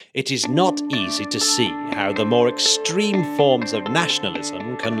It is not easy to see how the more extreme forms of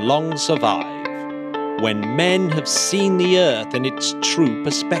nationalism can long survive when men have seen the earth in its true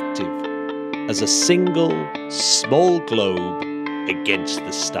perspective, as a single, small globe against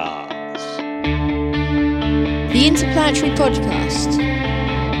the stars. The Interplanetary Podcast.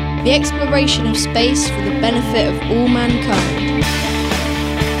 The exploration of space for the benefit of all mankind.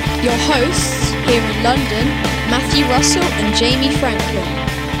 Your hosts here in London, Matthew Russell and Jamie Franklin.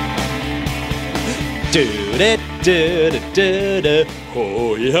 Oh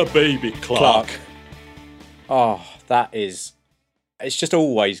yeah, baby, Clark. Oh, it's just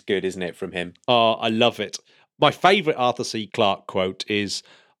always good, isn't it, from him? Oh, I love it. My favourite Arthur C. Clarke quote is,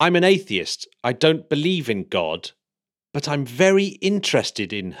 "I'm an atheist. I don't believe in God, but I'm very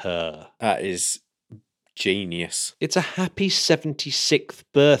interested in her." That is genius. It's a happy 76th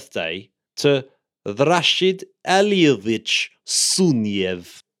birthday to Rashid Aliyevich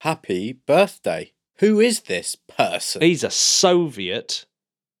Sunyev. Happy birthday. Who is this person? He's a Soviet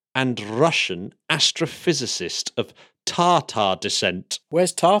and Russian astrophysicist of Tatar descent.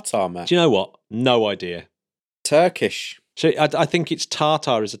 Where's Tatar, Matt? Do you know what? No idea. Turkish. So I think it's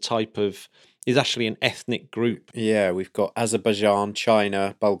Tatar is actually an ethnic group. Yeah, we've got Azerbaijan,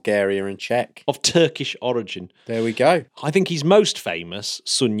 China, Bulgaria and Czech. Of Turkish origin. There we go. I think he's most famous,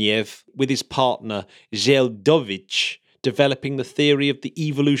 Sunyev, with his partner Zeldovich, developing the theory of the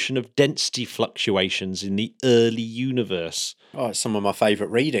evolution of density fluctuations in the early universe. Oh, it's some of my favourite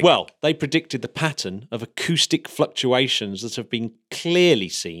reading. Well, they predicted the pattern of acoustic fluctuations that have been clearly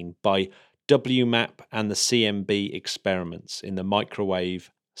seen by WMAP and the CMB experiments in the microwave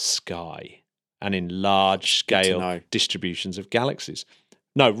sky and in large-scale distributions of galaxies.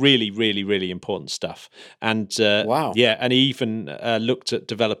 No, really, really, really important stuff. And wow. Yeah, and he even looked at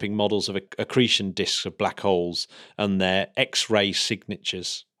developing models of accretion disks of black holes and their X-ray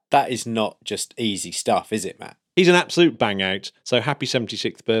signatures. That is not just easy stuff, is it, Matt? He's an absolute bang out. So happy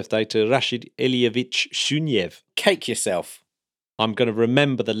 76th birthday to Rashid Ilyevich Sunyev. Cake yourself. I'm going to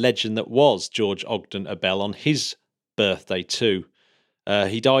remember the legend that was George Ogden Abell on his birthday too.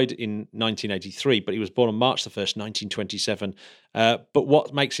 He died in 1983, but he was born on March the 1st, 1927. But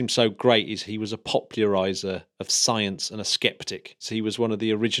what makes him so great is he was a popularizer of science and a skeptic. So he was one of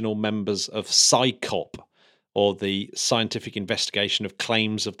the original members of SciCop, or the scientific investigation of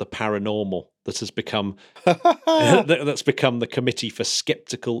claims of the paranormal that has become that's become the Committee for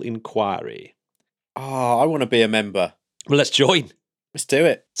Skeptical Inquiry. Oh, I want to be a member. Well, let's join. Let's do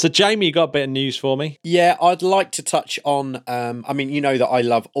it. So, Jamie, you got a bit of news for me? Yeah, I'd like to touch on, you know that I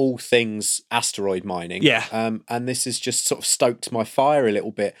love all things asteroid mining. Yeah. And this has just sort of stoked my fire a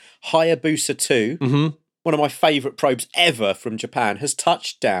little bit. Hayabusa 2, one of my favourite probes ever from Japan, has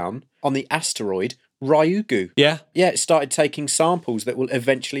touched down on the asteroid Ryugu. Yeah? Yeah, it started taking samples that will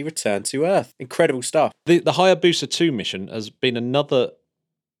eventually return to Earth. Incredible stuff. The Hayabusa 2 mission has been another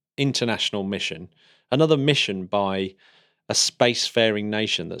international mission, another mission by a spacefaring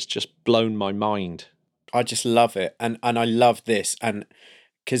nation that's just blown my mind. I just love it. And I love this. And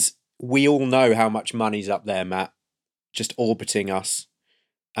because we all know how much money's up there, Matt, just orbiting us.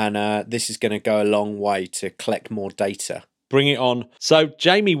 And this is going to go a long way to collect more data. Bring it on. So,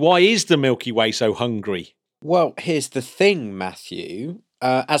 Jamie, why is the Milky Way so hungry? Well, here's the thing, Matthew.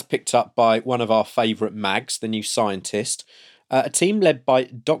 As picked up by one of our favourite mags, The New Scientist, a team led by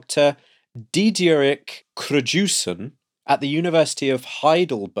Dr. Diederik Kreutzen at the University of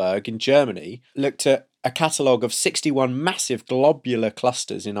Heidelberg in Germany looked at a catalogue of 61 massive globular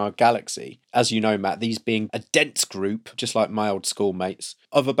clusters in our galaxy. As you know, Matt, these being a dense group, just like my old schoolmates,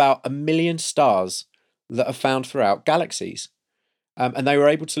 of about 1 million stars that are found throughout galaxies. And they were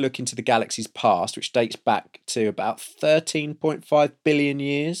able to look into the galaxy's past, which dates back to about 13.5 billion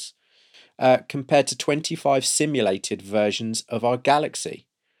years, compared to 25 simulated versions of our galaxy.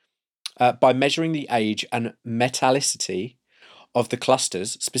 By measuring the age and metallicity of the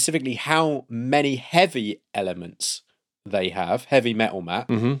clusters, specifically how many heavy elements they have, heavy metal, Matt,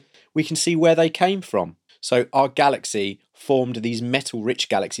 we can see where they came from. So our galaxy formed these metal-rich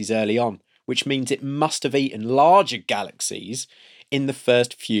galaxies early on, which means it must have eaten larger galaxies in the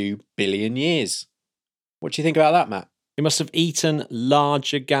first few billion years. What do you think about that, Matt? It must have eaten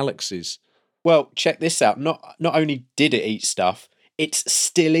larger galaxies. Well, check this out. Not only did it eat stuff, it's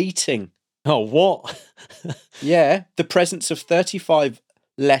still eating. Oh, what? Yeah, the presence of 35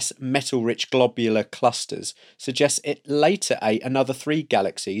 less metal-rich globular clusters suggests it later ate another 3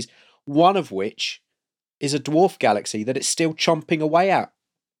 galaxies, one of which is a dwarf galaxy that it's still chomping away at.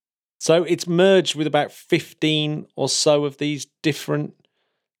 So it's merged with about 15 or so of these different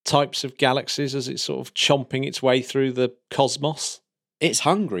types of galaxies as it's sort of chomping its way through the cosmos. It's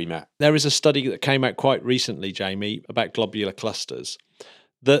hungry, Matt. There is a study that came out quite recently, Jamie, about globular clusters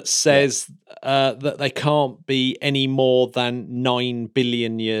that says that they can't be any more than 9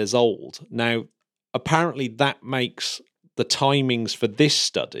 billion years old. Now, apparently that makes the timings for this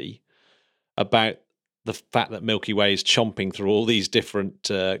study about the fact that Milky Way is chomping through all these different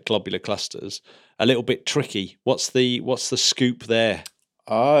globular clusters a little bit tricky. What's the scoop there?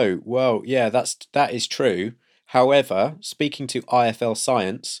 Oh, well, yeah, that is true. However, speaking to IFL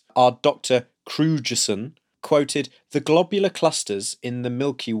Science, our Dr. Krugerson quoted, "The globular clusters in the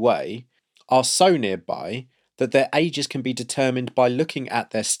Milky Way are so nearby that their ages can be determined by looking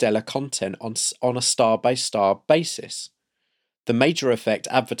at their stellar content on a star-by-star basis. The major effect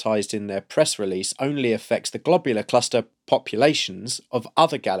advertised in their press release only affects the globular cluster populations of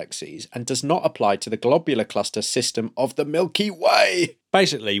other galaxies and does not apply to the globular cluster system of the Milky Way."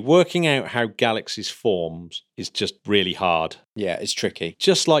 Basically, working out how galaxies form is just really hard. Yeah, it's tricky.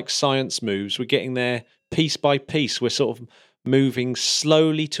 Just like science moves, we're getting there piece by piece. We're sort of moving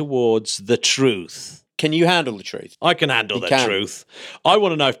slowly towards the truth. Can you handle the truth? I can handle the truth. I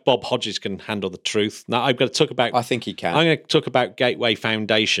want to know if Bob Hodges can handle the truth. Now, I've got to talk about... I think he can. I'm going to talk about Gateway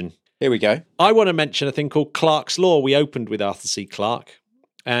Foundation. Here we go. I want to mention a thing called Clarke's Law. We opened with Arthur C. Clarke.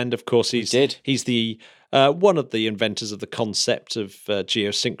 And, of course, he's the one of the inventors of the concept of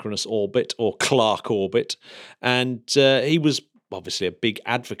geosynchronous orbit or Clarke orbit. And he was obviously a big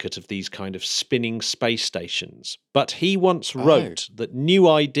advocate of these kind of spinning space stations. But he once wrote that new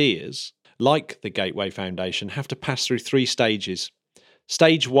ideas, like the Gateway Foundation, have to pass through 3 stages.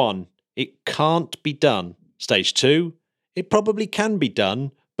 Stage 1, it can't be done. Stage 2, it probably can be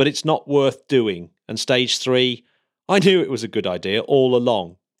done, but it's not worth doing. And stage 3, I knew it was a good idea all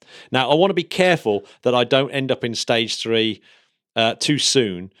along. Now, I want to be careful that I don't end up in stage 3 too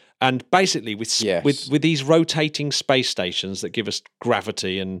soon. And basically, with these rotating space stations that give us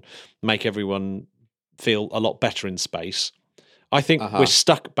gravity and make everyone feel a lot better in space, I think we're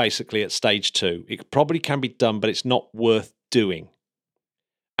stuck basically at stage 2. It probably can be done, but it's not worth doing.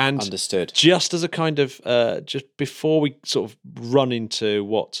 And understood. Just as a kind of, just before we sort of run into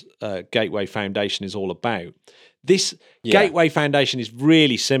what Gateway Foundation is all about, this Gateway Foundation is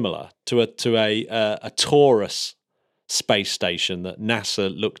really similar to a Taurus space station that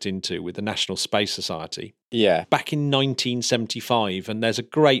NASA looked into with the National Space Society. Yeah. Back in 1975, and there's a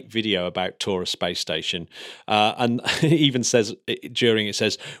great video about Taurus Space Station, and it even says during it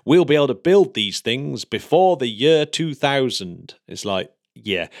says we'll be able to build these things before the year 2000. It's like,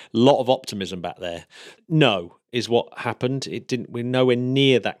 yeah, a lot of optimism back there. No, is what happened. It didn't. We're nowhere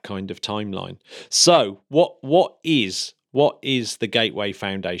near that kind of timeline. So, what is the Gateway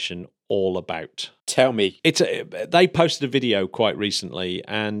Foundation all about? Tell me. They posted a video quite recently,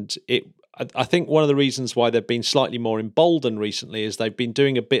 and I think one of the reasons why they've been slightly more emboldened recently is they've been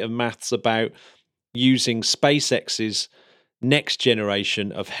doing a bit of maths about using SpaceX's next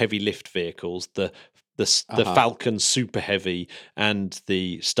generation of heavy lift vehicles, the Falcon Super Heavy and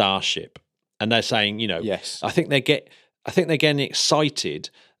the Starship, and they're saying, I think they're getting excited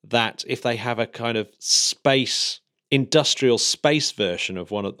that if they have a kind of industrial space version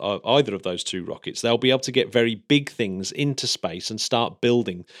of either of those 2 rockets, they'll be able to get very big things into space and start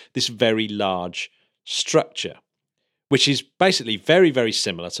building this very large structure, which is basically very, very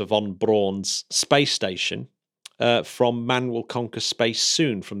similar to von Braun's space station from Man Will Conquer Space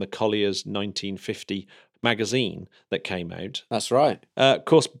Soon from the Collier's 1950 magazine that came out. That's right. Of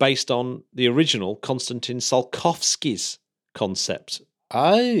course, based on the original Konstantin Tsiolkovsky's concept.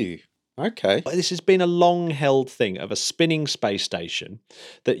 Oh, okay. This has been a long-held thing of a spinning space station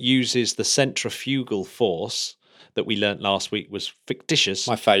that uses the centrifugal force that we learnt last week was fictitious.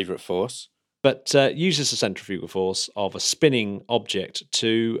 My favourite force. But uses the centrifugal force of a spinning object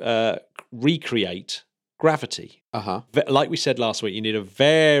to recreate gravity. Like we said last week, you need a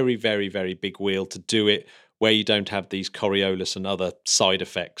very, very, very big wheel to do it where you don't have these Coriolis and other side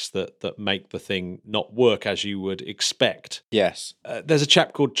effects that make the thing not work as you would expect. Yes. There's a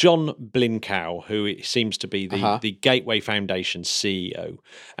chap called John Blinkow, who seems to be the Gateway Foundation CEO.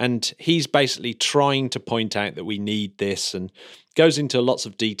 And he's basically trying to point out that we need this and goes into lots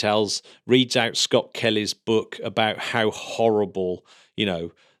of details, reads out Scott Kelly's book about how horrible,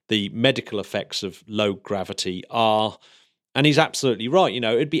 the medical effects of low gravity are. And he's absolutely right.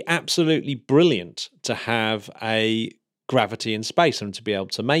 It'd be absolutely brilliant to have a gravity in space and to be able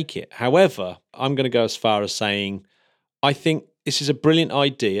to make it. However, I'm going to go as far as saying I think this is a brilliant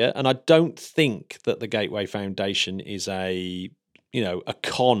idea, and I don't think that the Gateway Foundation is a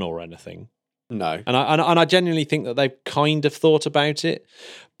con or anything. No. And I genuinely think that they've kind of thought about it.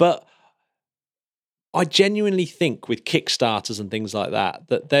 But I genuinely think with Kickstarters and things like that,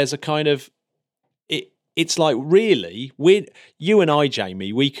 that there's a kind of it's like, really, you and I,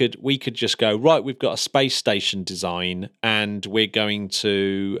 Jamie, we could just go, right, we've got a space station design and we're going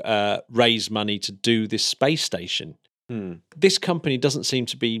to raise money to do this space station. This company doesn't seem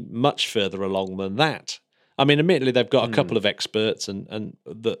to be much further along than that. I mean, admittedly, they've got a couple of experts and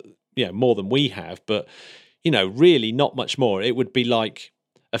more than we have, but really not much more. It would be like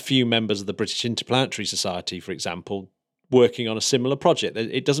a few members of the British Interplanetary Society, for example, working on a similar project.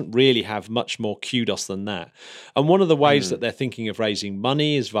 It doesn't really have much more kudos than that. And one of the ways that they're thinking of raising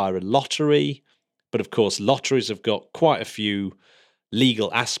money is via a lottery. But of course, lotteries have got quite a few legal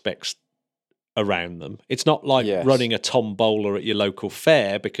aspects around them. It's not like running a tombola at your local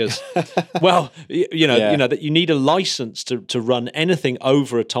fair because, well, that you need a license to run anything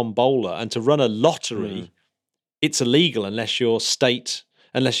over a tombola, and to run a lottery, it's illegal unless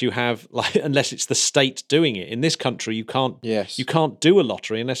unless it's the state doing it. In this country, you can't do a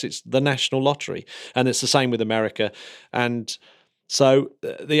lottery unless it's the national lottery, and it's the same with America. And so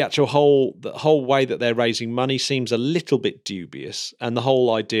the whole way that they're raising money seems a little bit dubious, and the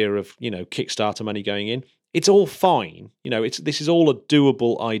whole idea of Kickstarter money going in, it's all fine. This is all a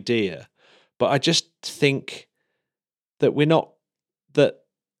doable idea, but I just think that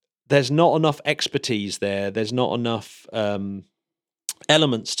there's not enough expertise there. There's not enough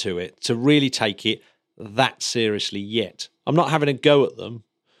elements to it to really take it that seriously yet. I'm not having a go at them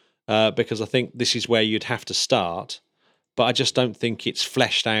because I think this is where you'd have to start, but I just don't think it's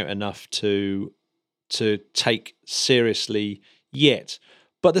fleshed out enough to take seriously yet.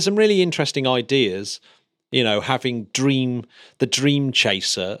 But there's some really interesting ideas, having the Dream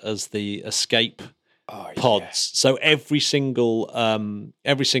Chaser as the escape pods. Yeah. So every single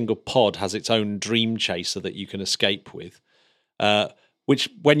pod has its own Dream Chaser that you can escape with. Which,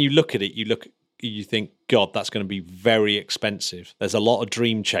 when you look at it, you think, God, that's going to be very expensive. There's a lot of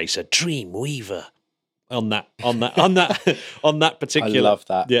Dream Chaser, Dream Weaver on that particular. I love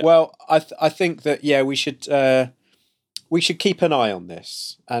that. Yeah. Well, I think that we should keep an eye on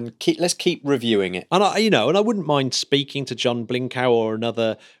this and let's keep reviewing it. And I wouldn't mind speaking to John Blinkow or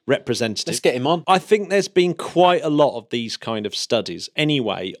another representative. Let's get him on. I think there's been quite a lot of these kind of studies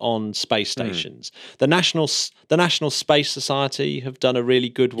anyway on space stations. The National Space Society have done a really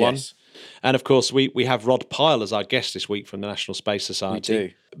good one. Yes. And of course, we have Rod Pyle as our guest this week from the National Space Society. We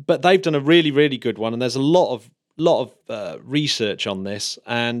do. But they've done a really, really good one, and there's a lot of research on this,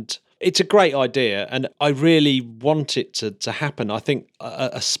 and it's a great idea, and I really want it to happen. I think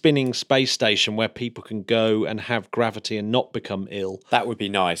a spinning space station where people can go and have gravity and not become ill. That would be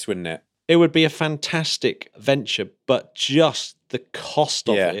nice, wouldn't it? It would be a fantastic venture, but just the cost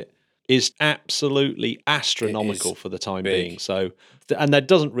of it is absolutely astronomical for the time being. So, and there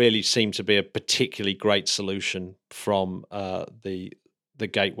doesn't really seem to be a particularly great solution from the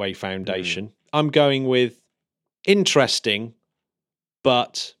Gateway Foundation. I'm going with interesting,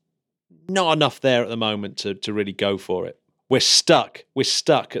 but not enough there at the moment to really go for it. We're stuck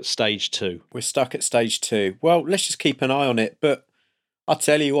at stage 2. We're stuck at stage 2. Well, let's just keep an eye on it. But I'll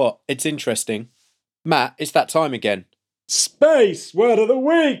tell you what, it's interesting. Matt, it's that time again. Space word of the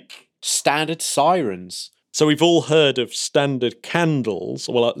week. Standard sirens. So we've all heard of standard candles.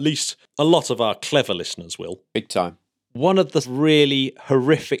 Well, at least a lot of our clever listeners will. Big time. One of the really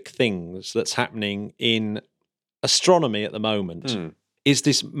horrific things that's happening in astronomy at the moment is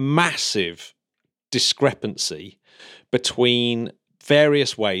this massive discrepancy between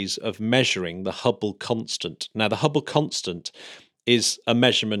various ways of measuring the Hubble constant. Now, the Hubble constant is a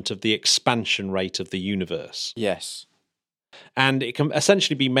measurement of the expansion rate of the universe. Yes. And it can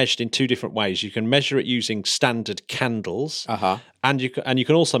essentially be measured in 2 different ways. You can measure it using standard candles, and you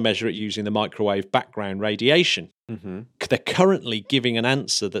can also measure it using the microwave background radiation. They're currently giving an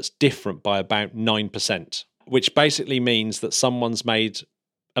answer that's different by about 9%. Which basically means that someone's made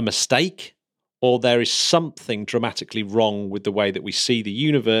a mistake, or there is something dramatically wrong with the way that we see the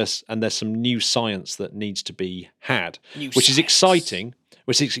universe, and there's some new science that needs to be had, which is exciting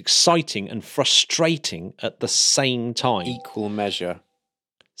and frustrating at the same time. Equal measure.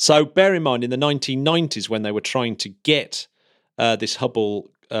 So bear in mind, in the 1990s, when they were trying to get this Hubble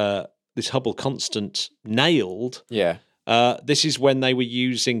constant nailed, this is when they were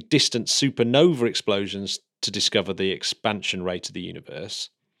using distant supernova explosions to discover the expansion rate of the universe.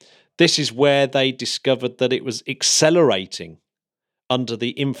 This is where they discovered that it was accelerating under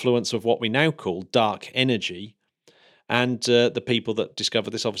the influence of what we now call dark energy. And the people that discovered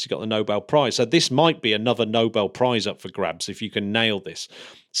this obviously got the Nobel Prize. So this might be another Nobel Prize up for grabs if you can nail this.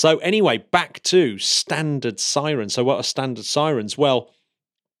 So anyway, back to standard sirens. So what are standard sirens? Well,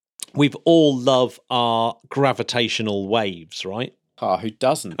 we've all love our gravitational waves, right? Who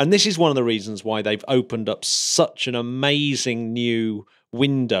doesn't? And this is one of the reasons why they've opened up such an amazing new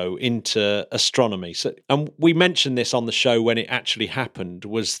window into astronomy. So, and we mentioned this on the show when it actually happened,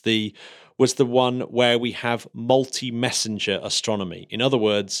 was the one where we have multi-messenger astronomy. In other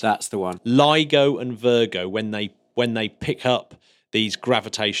words, That's the one. LIGO and Virgo, when they pick up these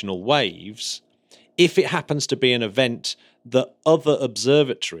gravitational waves, if it happens to be an event that other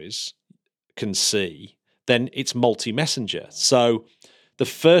observatories can see, then it's multi-messenger. So the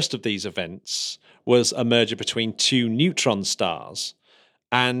first of these events was a merger between two neutron stars.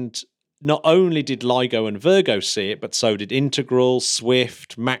 And not only did LIGO and Virgo see it, but so did Integral,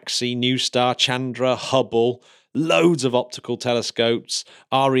 Swift, MAXI, NuSTAR, Chandra, Hubble, loads of optical telescopes,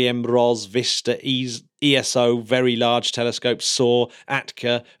 REM, ROS, Vista, ESO, very large telescopes, SOAR,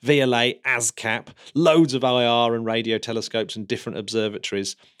 ATCA, VLA, ASCAP, loads of IR and radio telescopes and different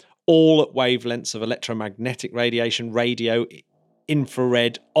observatories, all at wavelengths of electromagnetic radiation, radio,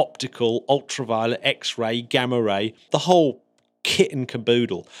 infrared, optical, ultraviolet, X-ray, gamma ray, the whole kit and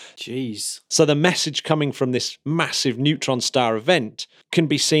caboodle. Jeez. So the message coming from this massive neutron star event can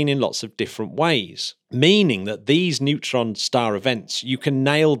be seen in lots of different ways, meaning that these neutron star events, you can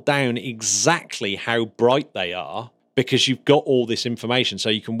nail down exactly how bright they are because you've got all this information. So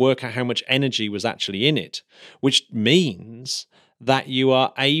you can work out how much energy was actually in it, which means that you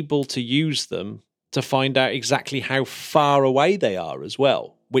are able to use them to find out exactly how far away they are as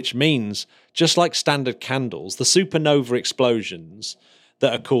well, which means, just like standard candles, the supernova explosions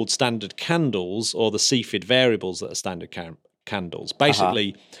that are called standard candles, or the Cepheid variables that are standard candles,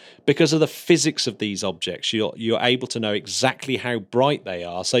 basically, because of the physics of these objects, you're able to know exactly how bright they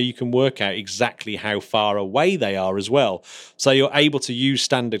are, so you can work out exactly how far away they are as well. So you're able to use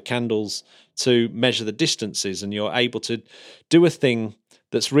standard candles to measure the distances, and you're able to do a thing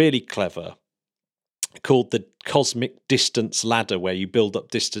that's really clever, called the cosmic distance ladder, where you build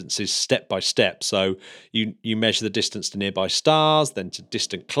up distances step by step. So you measure the distance to nearby stars, then to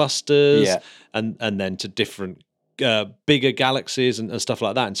distant clusters, and then to different bigger galaxies and stuff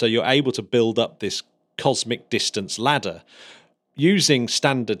like that. And so you're able to build up this cosmic distance ladder using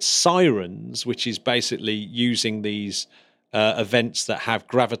standard sirens, which is basically using these events that have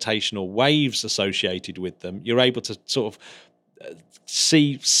gravitational waves associated with them. You're able to sort of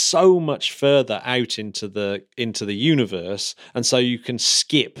see so much further out into the universe, and so you can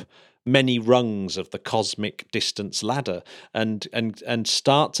skip many rungs of the cosmic distance ladder and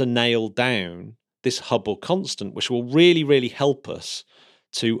start to nail down this Hubble constant, which will really, really help us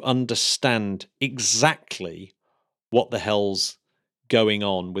to understand exactly what the hell's going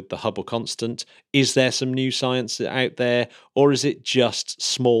on with the Hubble constant. Is there some new science out there, or is it just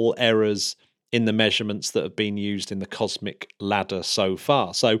small errors in the measurements that have been used in the cosmic ladder so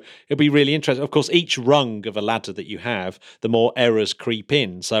far? So it'll be really interesting. Of course, each rung of a ladder that you have, the more errors creep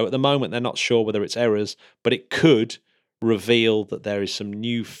in. So at the moment, they're not sure whether it's errors, but it could reveal that there is some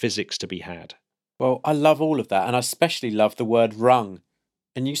new physics to be had. Well, I love all of that, and I especially love the word rung.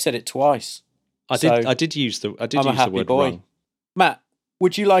 And you said it twice. I did use the word rung. Matt,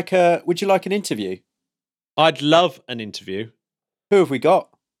 would you like an interview? I'd love an interview. Who have we got?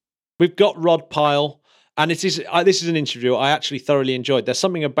 We've got Rod Pyle, and this is an interview I actually thoroughly enjoyed. There's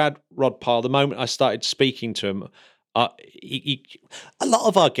something about Rod Pyle. The moment I started speaking to him, a lot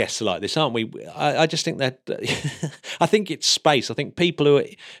of our guests are like this, aren't we? I just think that I think it's space. I think people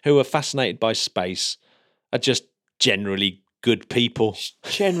who are fascinated by space are just generally good people,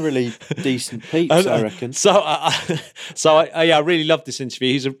 generally decent peeps, I reckon. So I really love this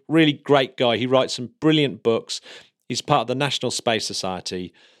interview. He's a really great guy. He writes some brilliant books. He's part of the National Space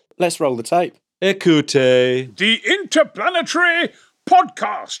Society. Let's roll the tape. Écoutez. The Interplanetary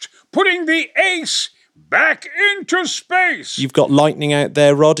Podcast, putting the ace back into space. You've got lightning out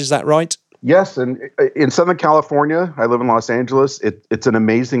there, Rod, is that right? Yes, and in Southern California, I live in Los Angeles, it's an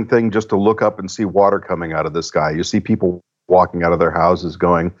amazing thing just to look up and see water coming out of the sky. You see people walking out of their houses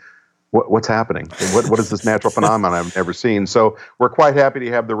going, what's happening? What is this natural phenomenon I've never seen? So we're quite happy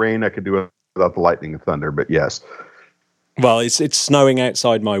to have the rain. I could do it without the lightning and thunder, but yes. Well, it's snowing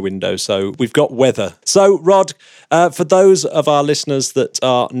outside my window, so we've got weather. So, Rod, for those of our listeners that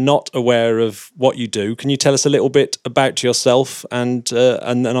are not aware of what you do, can you tell us a little bit about yourself? And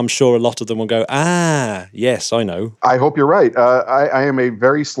I'm sure a lot of them will go, yes, I know. I hope you're right. I am a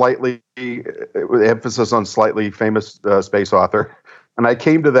very slightly, with emphasis on slightly, famous space author. And I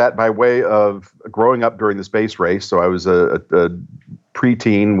came to that by way of growing up during the space race. So I was a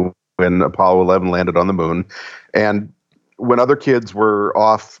preteen when Apollo 11 landed on the moon. And when other kids were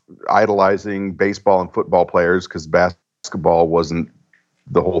off idolizing baseball and football players because basketball wasn't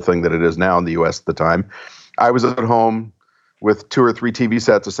the whole thing that it is now in the U.S. at the time. I was at home with 2 or 3 TV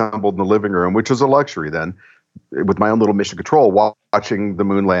sets assembled in the living room, which was a luxury then, with my own little mission control, watching the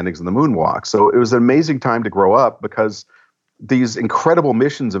moon landings and the moonwalk. So it was an amazing time to grow up because these incredible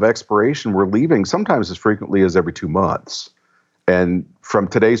missions of exploration were leaving sometimes as frequently as every 2 months. And from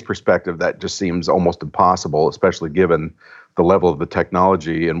today's perspective, that just seems almost impossible, especially given the level of the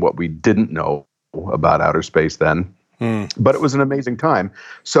technology and what we didn't know about outer space then. But it was an amazing time.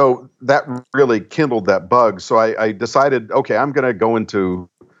 So that really kindled that bug. So I decided, okay, I'm going to go into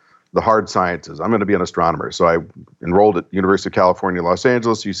the hard sciences. I'm going to be an astronomer. So I enrolled at University of California, Los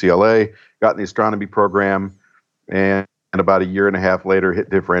Angeles, UCLA, got in the astronomy program, and about a year and a half later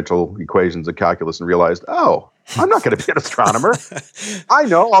hit differential equations and calculus and realized, oh, I'm not going to be an astronomer. I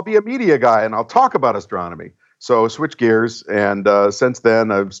know, I'll be a media guy and I'll talk about astronomy. So switch gears, and since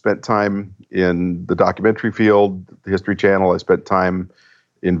then I've spent time in the documentary field, the History Channel. I spent time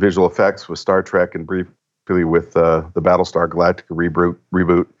in visual effects with Star Trek and briefly with the Battlestar Galactica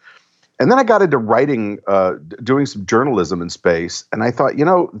reboot. And then I got into writing, doing some journalism in space. And I thought,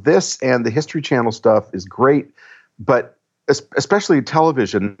 this and the History Channel stuff is great, but especially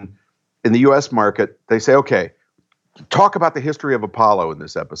television in the U.S. market, they say, okay, talk about the history of Apollo in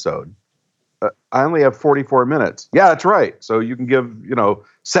this episode. I only have 44 minutes. Yeah, that's right. So you can give,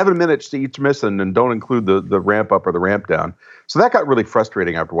 7 minutes to each mission and don't include the ramp up or the ramp down. So that got really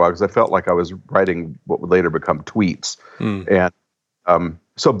frustrating after a while because I felt like I was writing what would later become tweets. And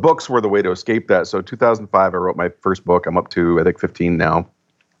so books were the way to escape that. So 2005, I wrote my first book. I'm up to, I think, 15 now.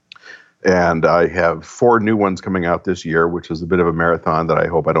 And I have 4 new ones coming out this year, which is a bit of a marathon that I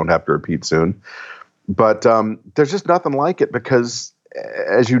hope I don't have to repeat soon. But there's just nothing like it because,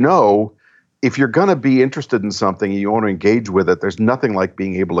 as you know, if you're going to be interested in something and you want to engage with it, there's nothing like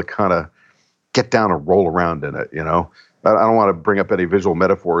being able to kind of get down and roll around in it, I don't want to bring up any visual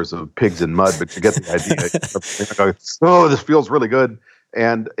metaphors of pigs in mud, but you get the idea. Oh, this feels really good.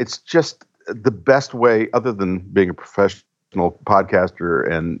 And it's just the best way, other than being a professional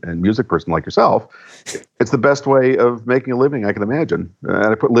podcaster and music person like yourself, it's the best way of making a living I can imagine. And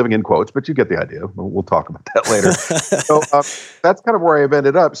I put living in quotes, but you get the idea. We'll talk about that later. So that's kind of where I've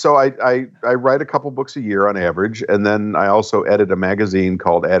ended up. So I write a couple books a year on average, and then I also edit a magazine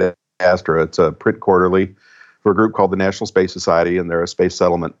called Ad Astra. It's a print quarterly for a group called the National Space Society, and they're a space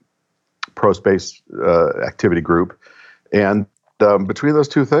settlement pro-space activity group. And between those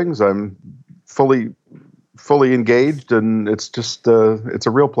two things, I'm fully engaged, and it's just it's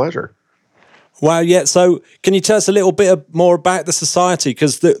a real pleasure. Wow, yeah. So can you tell us a little bit more about the society?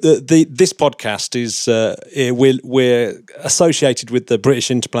 Because this podcast is we're associated with the British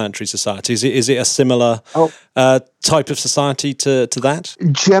Interplanetary Society. Is it a similar type of society to that?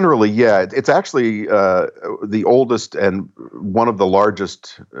 Generally, yeah. It's actually the oldest and one of the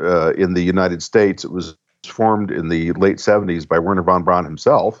largest in the United States. It was formed in the late 70s by Wernher von Braun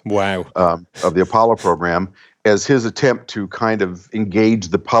himself. Wow. Of the Apollo program, as his attempt to kind of engage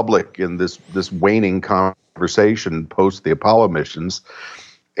the public in this waning conversation post the Apollo missions.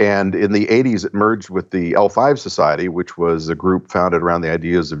 And in the 80s, it merged with the L5 Society, which was a group founded around the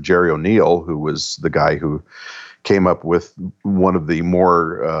ideas of Jerry O'Neill, who was the guy who came up with one of the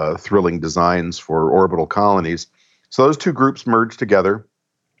more thrilling designs for orbital colonies. So those two groups merged together.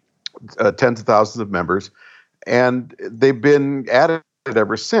 Tens of thousands of members, and they've been at it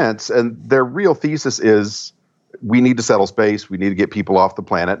ever since. And their real thesis is we need to settle space. We need to get people off the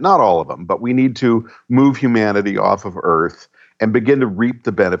planet. Not all of them, but we need to move humanity off of Earth and begin to reap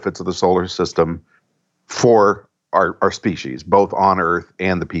the benefits of the solar system for our species, both on Earth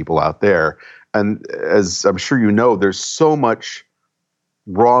and the people out there. And as I'm sure you know, there's so much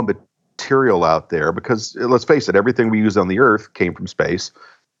raw material out there because, let's face it, everything we use on the Earth came from space.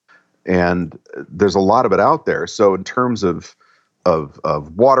 And there's a lot of it out there. So in terms of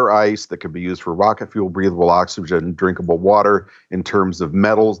water ice that can be used for rocket fuel, breathable oxygen, drinkable water, in terms of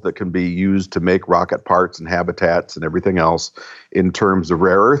metals that can be used to make rocket parts and habitats and everything else, in terms of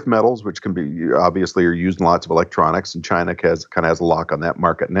rare earth metals, which can be obviously are used in lots of electronics, and China kind of has a lock on that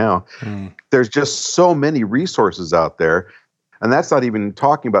market now. There's just so many resources out there. And that's not even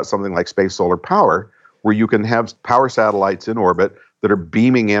talking about something like space solar power, where you can have power satellites in orbit that are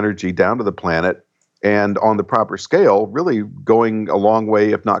beaming energy down to the planet and on the proper scale, really going a long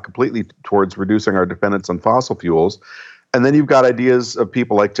way, if not completely, towards reducing our dependence on fossil fuels. And then you've got ideas of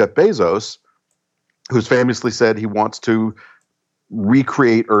people like Jeff Bezos, who's famously said he wants to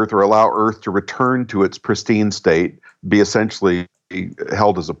recreate Earth or allow Earth to return to its pristine state, be essentially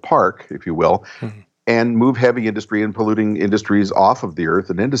held as a park, if you will, and move heavy industry and polluting industries off of the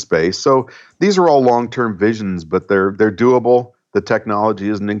Earth and into space. So these are all long-term visions, but they're doable. The technology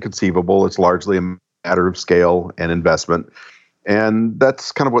isn't inconceivable. It's largely a matter of scale and investment. And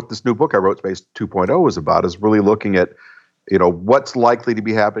that's kind of what this new book I wrote, Space 2.0, is about, is really looking at, what's likely to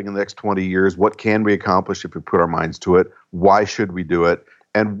be happening in the next 20 years? What can we accomplish if we put our minds to it? Why should we do it?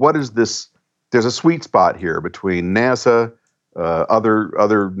 And what is this? There's a sweet spot here between NASA,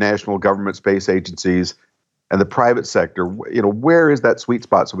 other national government space agencies, and the private sector. Where is that sweet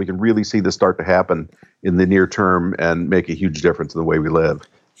spot so we can really see this start to happen in the near term and make a huge difference in the way we live?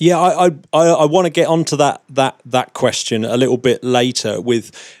 Yeah, I want to get onto that question a little bit later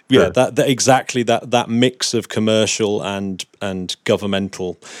with that exactly that mix of commercial and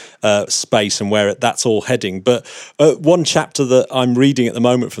governmental space and where that's all heading. But one chapter that I'm reading at the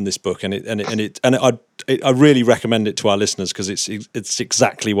moment from this book, and I really recommend it to our listeners because it's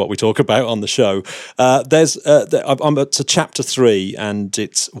exactly what we talk about on the show. I'm up to chapter 3, and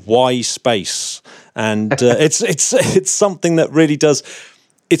it's Why Space, and it's something that really does.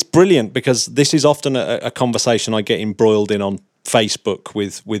 It's brilliant because this is often a conversation I get embroiled in on Facebook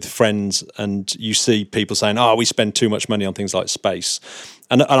with friends, and you see people saying, we spend too much money on things like space.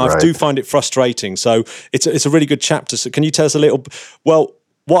 And I do find it frustrating. So it's a really good chapter. So can you tell us a little, well,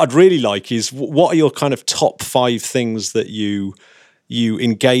 what I'd really like is, what are your kind of top 5 things that you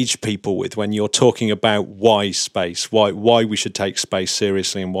engage people with when you're talking about why space, why we should take space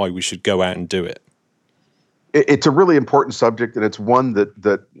seriously and why we should go out and do it? It's a really important subject, and it's one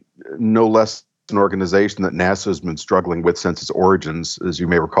that no less an organization that NASA has been struggling with since its origins, as you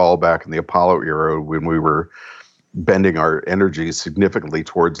may recall, back in the Apollo era when we were bending our energies significantly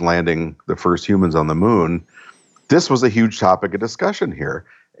towards landing the first humans on the moon. This was a huge topic of discussion here,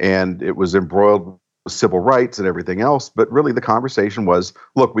 and it was embroiled with civil rights and everything else. But really the conversation was,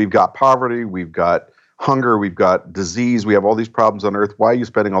 look, we've got poverty, we've got hunger, we've got disease, we have all these problems on Earth. Why are you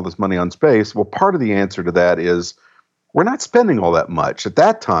spending all this money on space? Well, part of the answer to that is we're not spending all that much. At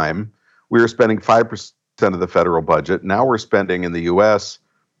that time, we were spending 5% of the federal budget. Now we're spending in the U.S.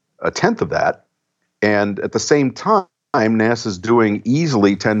 a tenth of that. And at the same time, NASA's doing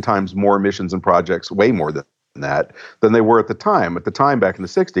easily 10 times more missions and projects, way more than that, than they were at the time. At the time, back in the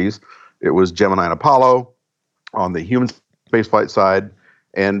 60s, it was Gemini and Apollo on the human spaceflight side,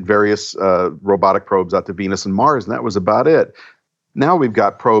 and various robotic probes out to Venus and Mars, and that was about it. Now we've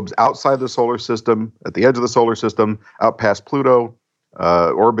got probes outside the solar system, at the edge of the solar system, out past Pluto,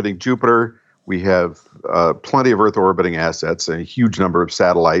 orbiting Jupiter. We have plenty of Earth orbiting assets, a huge number of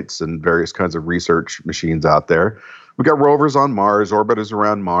satellites and various kinds of research machines out there. We've got rovers on Mars, orbiters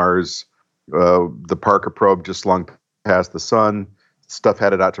around Mars. The Parker probe just slung past the sun. Stuff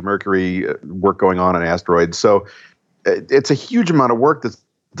headed out to Mercury, work going on asteroids. So it's a huge amount of work that's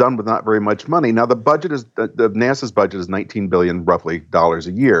done with not very much money. Now, the budget is the NASA's budget is $19 billion, roughly, dollars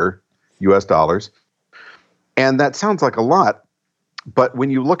a year, U.S. dollars, and that sounds like a lot. But when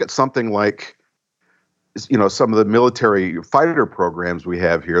you look at something like, some of the military fighter programs we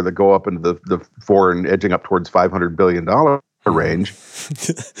have here that go up into the foreign, edging up towards $500 billion range,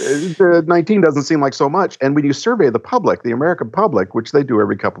 19 doesn't seem like so much. And when you survey the public, the American public, which they do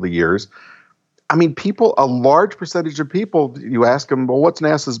every couple of years, I mean, a large percentage of people, you ask them, well, what's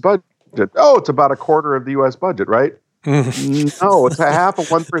NASA's budget? Oh, it's about a quarter of the U.S. budget, right? No, it's a half of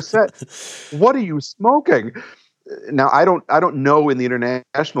 1%. What are you smoking? Now, I don't know in the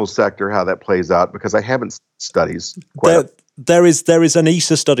international sector how that plays out because I haven't studies. There is an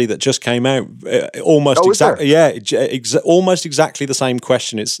ESA study that just came out, almost almost exactly the same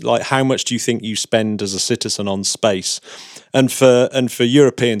question. It's like, how much do you think you spend as a citizen on space? And for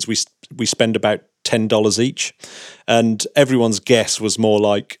Europeans, we spend about $10 each, and everyone's guess was more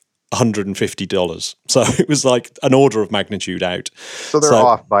like $150. So it was like an order of magnitude out. So they're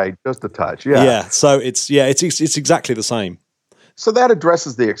off by just a touch. Yeah. Yeah. So it's exactly the same. So that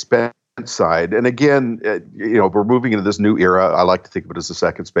addresses the expense side. And again, we're moving into this new era. I like to think of it as the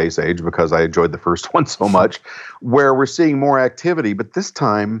second space age because I enjoyed the first one so much, where we're seeing more activity. But this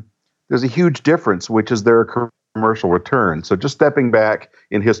time, there's a huge difference, which is their commercial return. So just stepping back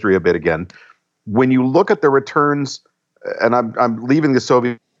in history a bit again, when you look at the returns, and I'm leaving the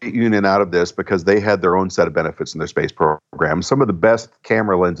Soviet Union out of this because they had their own set of benefits in their space program. Some of the best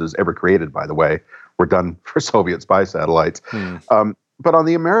camera lenses ever created, by the way, were done for Soviet spy satellites. But on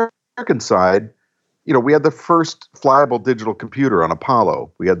the American side, we had the first flyable digital computer on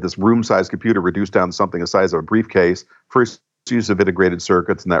Apollo. We had this room-sized computer reduced down to something the size of a briefcase. First use of integrated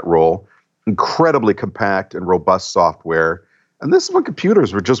circuits in that role. Incredibly compact and robust software. And this is when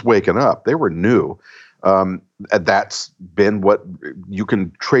computers were just waking up. They were new. And that's been what you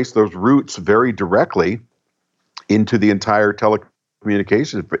can trace those roots very directly into the entire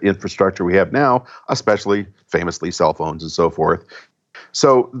communication infrastructure we have now, especially famously cell phones and so forth.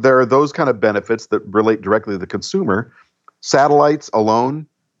 So there are those kind of benefits that relate directly to the consumer. Satellites alone,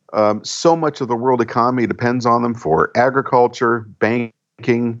 so much of the world economy depends on them for agriculture,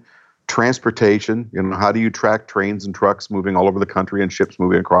 banking, transportation. How do you track trains and trucks moving all over the country and ships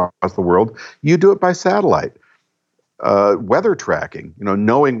moving across the world? You do it by satellite. Weather tracking,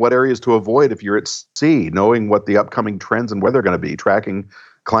 knowing what areas to avoid if you're at sea, knowing what the upcoming trends and weather are going to be, tracking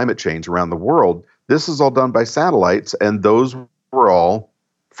climate change around the world. This is all done by satellites, and those were all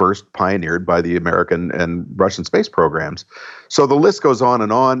first pioneered by the American and Russian space programs. So the list goes on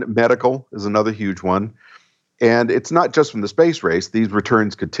and on. Medical is another huge one. And it's not just from the space race. These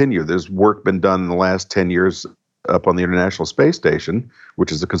returns continue. There's work been done in the last 10 years up on the International Space Station,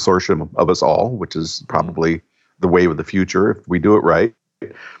 which is a consortium of us all, which is probably the wave of the future if we do it right,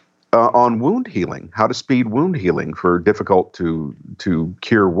 on wound healing, how to speed wound healing for difficult to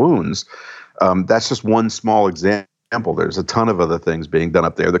cure wounds. That's just one small example. There's a ton of other things being done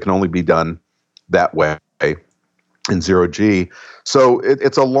up there that can only be done that way in zero G. So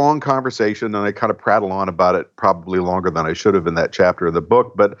it's a long conversation, and I kind of prattle on about it probably longer than I should have in that chapter of the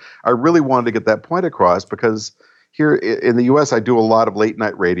book. But I really wanted to get that point across because here in the U.S., I do a lot of late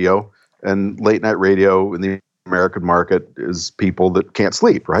night radio, and late night radio in the American market is people that can't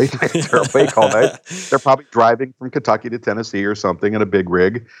sleep, right? They're awake all night. They're probably driving from Kentucky to Tennessee or something in a big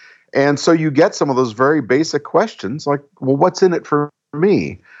rig. And so you get some of those very basic questions like, well, what's in it for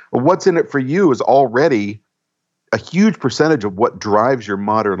me? Well, what's in it for you is already a huge percentage of what drives your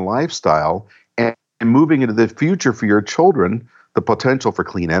modern lifestyle. And moving into the future for your children, the potential for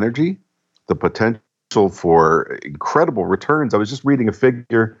clean energy, the potential for incredible returns. I was just reading a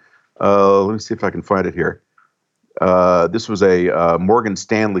figure. Let me see if I can find it here. This was a Morgan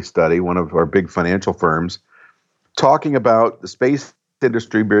Stanley study, one of our big financial firms, talking about the space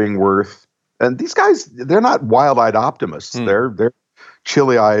industry being worth, and these guys, they're not wild-eyed optimists. They're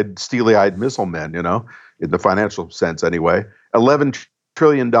chilly-eyed, steely-eyed missile men, in the financial sense anyway. $11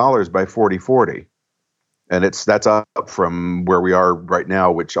 trillion by 2040. And that's up from where we are right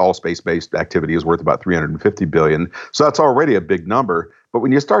now, which all space-based activity is worth about $350 billion. So that's already a big number. But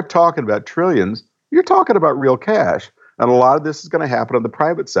when you start talking about trillions, you're talking about real cash. And a lot of this is going to happen in the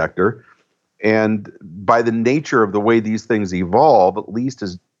private sector. And by the nature of the way these things evolve, at least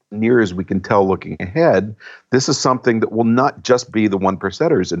as near as we can tell looking ahead, this is something that will not just be the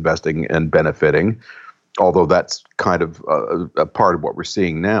 1%ers investing and benefiting, although that's kind of a part of what we're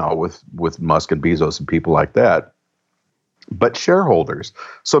seeing now with Musk and Bezos and people like that. But shareholders,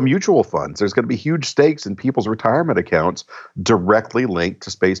 so mutual funds, there's going to be huge stakes in people's retirement accounts directly linked to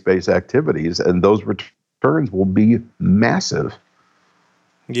space-based activities, and those returns will be massive.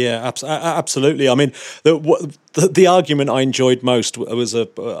 Yeah, absolutely. I mean, the argument I enjoyed most was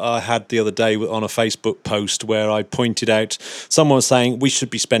I had the other day on a Facebook post where I pointed out someone was saying we should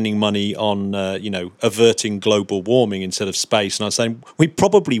be spending money on averting global warming instead of space, and I was saying we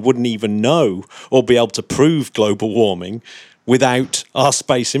probably wouldn't even know or be able to prove global warming without our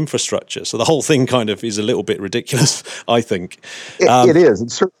space infrastructure. So the whole thing kind of is a little bit ridiculous, I think. It is.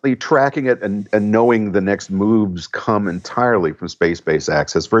 And certainly tracking it and knowing the next moves come entirely from space-based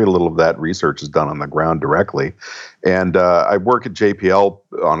access. Very little of that research is done on the ground directly. And I work at JPL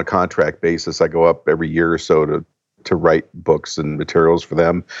on a contract basis. I go up every year or so to write books and materials for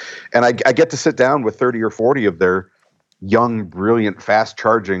them. And I get to sit down with 30 or 40 of their young, brilliant,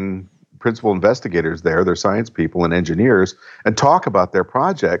 fast-charging principal investigators there, they're science people and engineers, and talk about their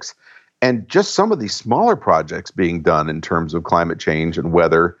projects. And just some of these smaller projects being done in terms of climate change and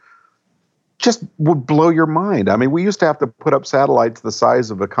weather just would blow your mind. I mean, we used to have to put up satellites the size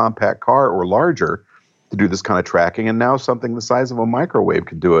of a compact car or larger to do this kind of tracking, and now something the size of a microwave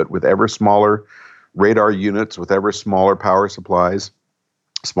can do it with ever smaller radar units, with ever smaller power supplies,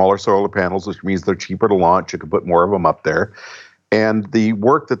 smaller solar panels, which means they're cheaper to launch. You can put more of them up there. And the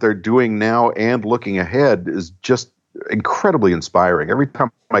work that they're doing now and looking ahead is just incredibly inspiring. Every time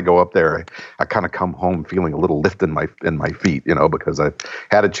I go up there, I kind of come home feeling a little lift in my feet, because I've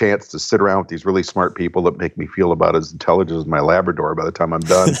had a chance to sit around with these really smart people that make me feel about as intelligent as my Labrador by the time I'm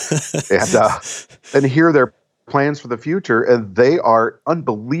done, and hear their plans for the future. And they are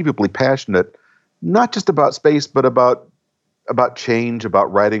unbelievably passionate, not just about space, but about change, about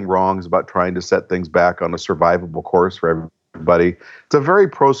righting wrongs, about trying to set things back on a survivable course for everybody. It's a very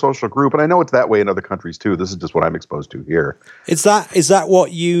pro-social group, and I know it's that way in other countries too. This is just what I'm exposed to here. Is that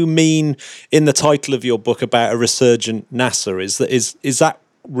what you mean in the title of your book about a resurgent NASA? Is that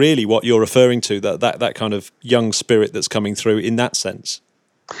really what you're referring to? That kind of young spirit that's coming through in that sense?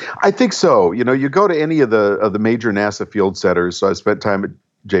 I think so. You go to any of the major NASA field centers. So I spent time at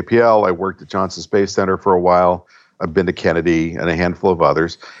JPL. I worked at Johnson Space Center for a while. I've been to Kennedy and a handful of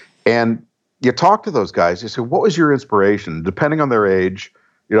others. And you talk to those guys. You say, what was your inspiration? Depending on their age,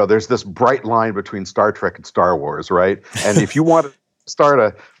 there's this bright line between Star Trek and Star Wars, right? And if you want to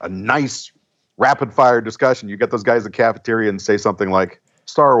start a nice rapid fire discussion, you get those guys in the cafeteria and say something like,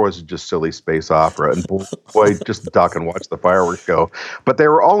 Star Wars is just silly space opera, and boy, just duck and watch the fireworks go. But they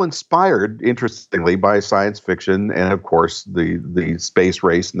were all inspired, interestingly, by science fiction and, of course, the space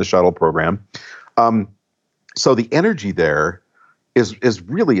race and the shuttle program. So the energy there is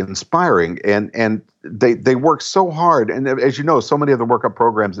really inspiring, and they work so hard. And as you know, so many of them work on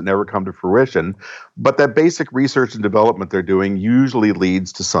programs that never come to fruition. But that basic research and development they're doing usually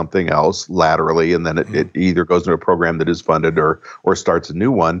leads to something else laterally, and then it either goes into a program that is funded or starts a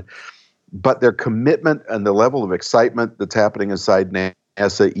new one. But their commitment and the level of excitement that's happening inside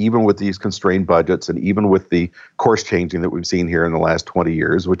NASA, even with these constrained budgets and even with the course changing that we've seen here in the last 20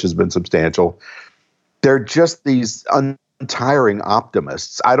 years, which has been substantial, they're just these untiring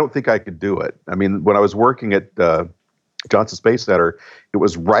optimists. I don't think I could do it. I mean, when I was working at Johnson Space Center, it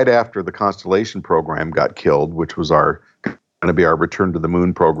was right after the Constellation program got killed, which was going to be our return to the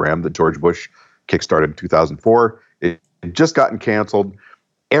moon program that George Bush kickstarted in 2004. It had just gotten canceled.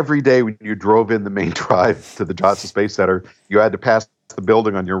 Every day when you drove in the main drive to the Johnson Space Center, you had to pass the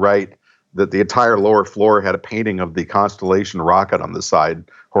building on your right that the entire lower floor had a painting of the Constellation rocket on the side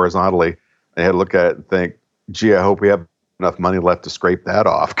horizontally. I had to look at it and think, gee, I hope we have enough money left to scrape that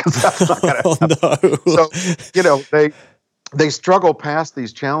off, because that's not going to happen. No. So, they struggle past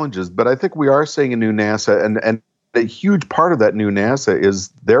these challenges, but I think we are seeing a new NASA, and a huge part of that new NASA is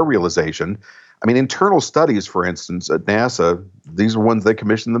their realization. I mean, internal studies, for instance, at NASA, these are ones they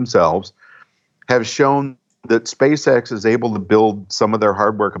commissioned themselves, have shown that SpaceX is able to build some of their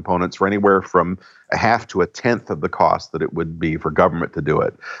hardware components for anywhere from a half to a tenth of the cost that it would be for government to do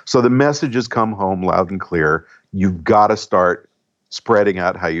it. So the messages come home loud and clear. You've got to start spreading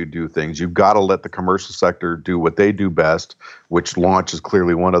out how you do things. You've got to let the commercial sector do what they do best, which launch is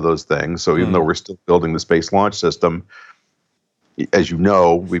clearly one of those things. So even though we're still building the Space Launch System, as you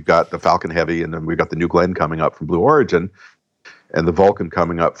know, we've got the Falcon Heavy, and then we've got the New Glenn coming up from Blue Origin, and the Vulcan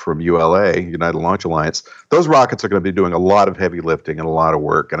coming up from ULA, United Launch Alliance. Those rockets are going to be doing a lot of heavy lifting and a lot of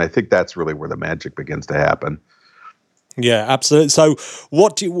work, and I think that's really where the magic begins to happen. Yeah, absolutely. So,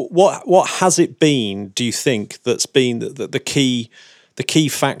 what has it been? Do you think that's been the key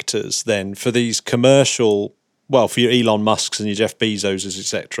factors then for these commercial, for your Elon Musks and your Jeff Bezoses,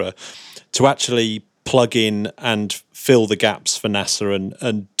 etc., to actually plug in and fill the gaps for NASA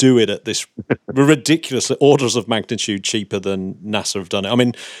and do it at this ridiculous orders of magnitude cheaper than NASA have done it? I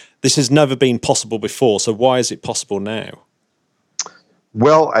mean, this has never been possible before, so why is it possible now?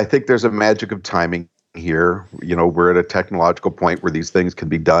 Well, I think there's a magic of timing here. We're at a technological point where these things can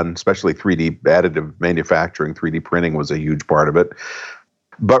be done, especially 3D additive manufacturing. 3D printing was a huge part of it.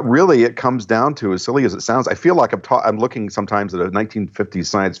 But really, it comes down to, as silly as it sounds, I feel like I'm looking sometimes at a 1950s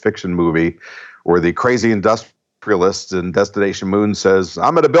science fiction movie where the crazy industrialist in Destination Moon says,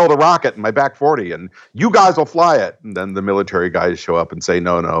 I'm going to build a rocket in my back 40 and you guys will fly it. And then the military guys show up and say,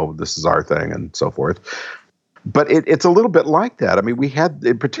 no, this is our thing, and so forth. But it's a little bit like that. I mean, we had,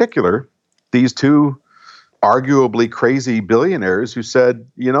 in particular, these two arguably crazy billionaires who said,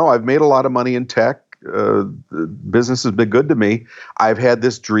 I've made a lot of money in tech. Business has been good to me. I've had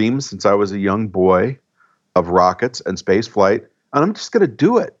this dream since I was a young boy of rockets and space flight, and I'm just going to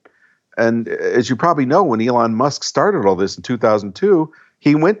do it. And as you probably know, when Elon Musk started all this in 2002,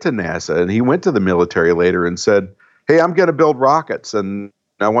 he went to NASA and he went to the military later and said, hey, I'm going to build rockets and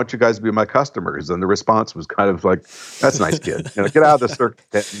I want you guys to be my customers. And the response was kind of like, that's nice, kid. Get out of the circuit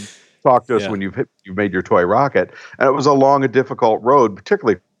and talk to us when you've made your toy rocket. And it was a long and difficult road,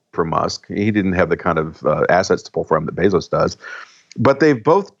 particularly for Musk. He didn't have the kind of assets to pull from that Bezos does. But they've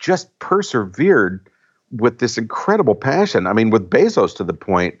both just persevered with this incredible passion. I mean, with Bezos to the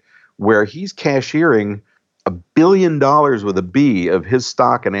point where he's cashiering $1 billion with a B of his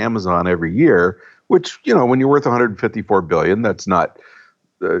stock in Amazon every year, which, when you're worth $154 billion, that's not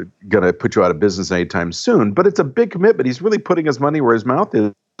going to put you out of business anytime soon. But it's a big commitment. He's really putting his money where his mouth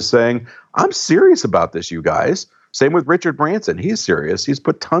is, saying, I'm serious about this, you guys. Same with Richard Branson. He's serious. He's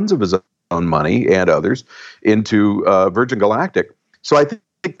put tons of his own money and others into Virgin Galactic. So I think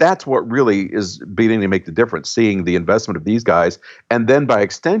that's what really is beginning to make the difference, seeing the investment of these guys. And then by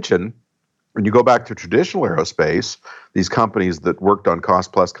extension, when you go back to traditional aerospace, these companies that worked on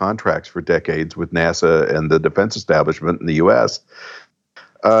cost-plus contracts for decades with NASA and the defense establishment in the U.S.,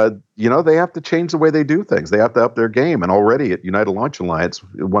 they have to change the way they do things. They have to up their game. And already at United Launch Alliance,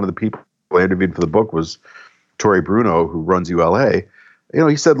 one of the people I interviewed for the book was Torrey Bruno, who runs ULA.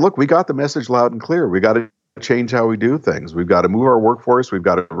 He said, look, we got the message loud and clear. We got to change how we do things. We've got to move our workforce. We've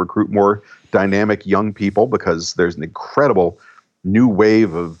got to recruit more dynamic young people because there's an incredible new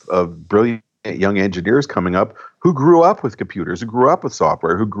wave of brilliant young engineers coming up who grew up with computers, who grew up with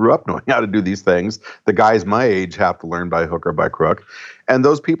software, who grew up knowing how to do these things. The guys my age have to learn by hook or by crook. And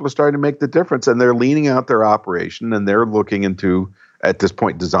those people are starting to make the difference, and they're leaning out their operation, and they're looking into, at this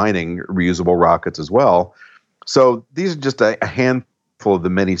point, designing reusable rockets as well. So these are just a handful of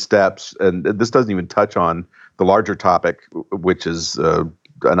the many steps, and this doesn't even touch on the larger topic, which is an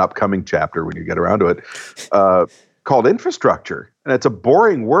upcoming chapter when you get around to it, called infrastructure. And it's a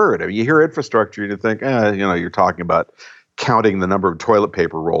boring word. I mean, you hear infrastructure and you think, you're talking about counting the number of toilet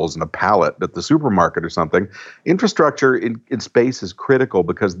paper rolls in a pallet at the supermarket or something. Infrastructure in space is critical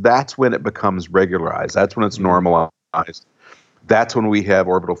because that's when it becomes regularized. That's when it's normalized. That's when we have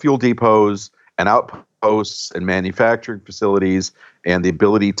orbital fuel depots and outposts and manufacturing facilities and the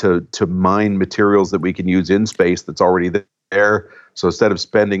ability to mine materials that we can use in space that's already there. So instead of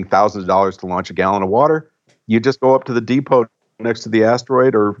spending thousands of dollars to launch a gallon of water, you just go up to the depot next to the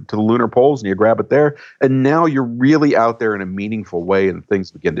asteroid or to the lunar poles and you grab it there. And now you're really out there in a meaningful way and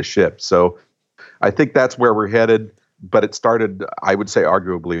things begin to ship. So I think that's where we're headed. But it started, I would say,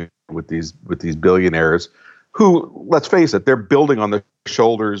 arguably with these billionaires who, let's face it, they're building on the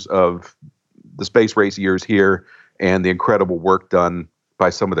shoulders of the space race years here and the incredible work done by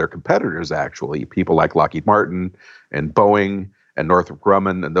some of their competitors, actually. People like Lockheed Martin and Boeing and Northrop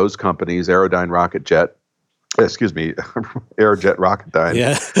Grumman and those companies, Aerojet Rocketdyne,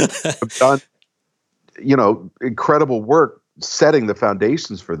 have done, incredible work setting the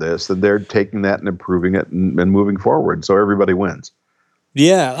foundations for this, and they're taking that and improving it and moving forward. So everybody wins.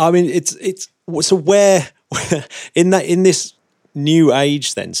 Yeah, I mean, it's so where in this new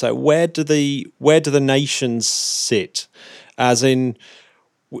age then? So where do the nations sit? As in,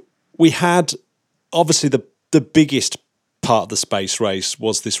 we had obviously the biggest part of the space race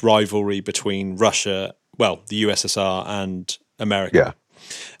was this rivalry between Russia, the USSR and America. Yeah.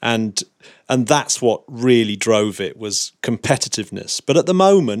 And that's what really drove it, was competitiveness. But at the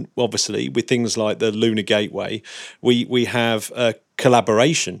moment, obviously, with things like the Lunar Gateway, we have a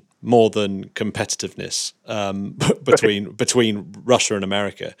collaboration more than competitiveness between Russia and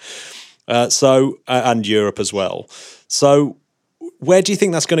America, and Europe as well. So where do you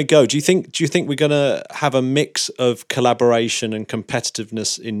think that's going to go? Do you think we're going to have a mix of collaboration and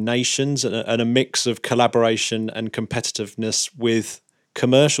competitiveness in nations, and a mix of collaboration and competitiveness with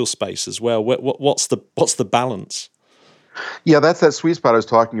commercial space as well? What's the balance? Yeah, that's that sweet spot I was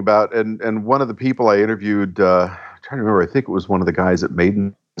talking about. And one of the people I interviewed, I'm trying to remember, I think it was one of the guys at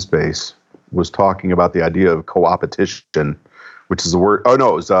Maiden Space, was talking about the idea of co-opetition, which is the word. Oh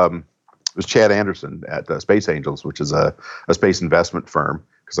no, it was Chad Anderson at Space Angels, which is a space investment firm,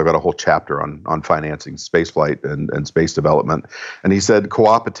 because I've got a whole chapter on financing spaceflight and space development. And he said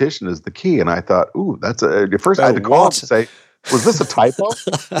co-opetition is the key. And I thought, ooh, that's at first I had to call him and say, was this a typo?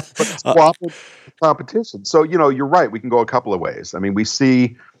 But it's competition. So, you're right. We can go a couple of ways. I mean, we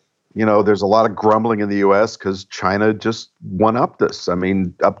see, there's a lot of grumbling in the U.S. because China just one-upped this. I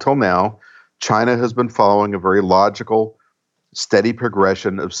mean, up till now, China has been following a very logical, steady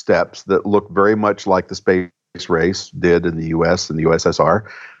progression of steps that look very much like the space race did in the U.S. and the USSR,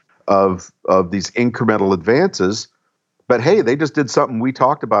 of these incremental advances. But hey, they just did something we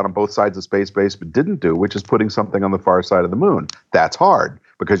talked about on both sides of space base but didn't do, which is putting something on the far side of the moon. That's hard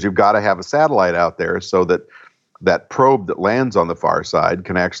because you've got to have a satellite out there so that probe that lands on the far side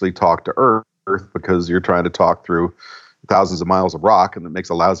can actually talk to Earth, because you're trying to talk through thousands of miles of rock, and it makes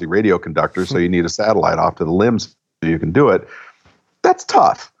a lousy radio conductor, so you need a satellite off to the limbs so you can do it. That's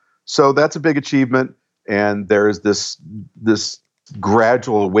tough. So that's a big achievement, and there's this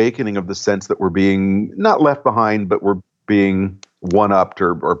gradual awakening of the sense that we're being not left behind, but we're being one-upped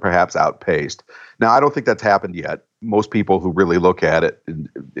or perhaps outpaced. Now, I don't think that's happened yet. Most people who really look at it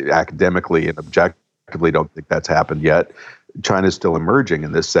academically and objectively don't think that's happened yet. China's still emerging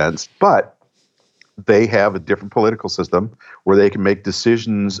in this sense, but they have a different political system where they can make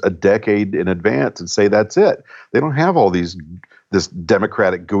decisions a decade in advance and say that's it. They don't have all this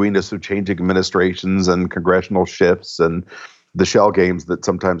democratic gooiness of changing administrations and congressional shifts and the shell games that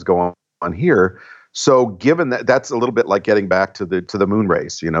sometimes go on here. So given that, that's a little bit like getting back to the moon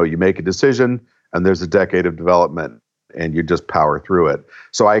race. You make a decision and there's a decade of development and you just power through it.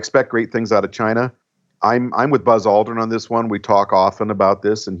 So I expect great things out of China. I'm with Buzz Aldrin on this one. We talk often about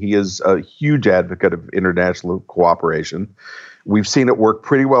this, and he is a huge advocate of international cooperation. We've seen it work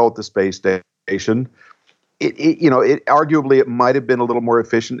pretty well at the space station. It arguably it might have been a little more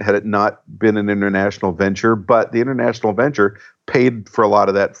efficient had it not been an international venture, but the international venture paid for a lot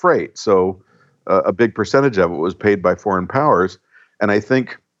of that freight. So a big percentage of it was paid by foreign powers. And I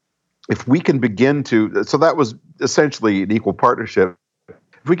think if we can begin to, so that was essentially an equal partnership.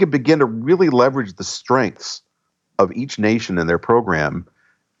 If we can begin to really leverage the strengths of each nation in their program,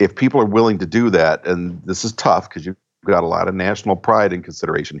 if people are willing to do that, and this is tough because you've got a lot of national pride in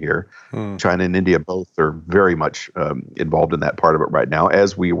consideration here. China and India both are very much involved in that part of it right now,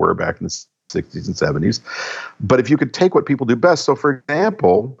 as we were back in the 60s and 70s. But if you could take what people do best, so for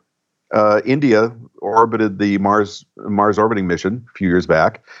example, India orbited the Mars orbiting mission a few years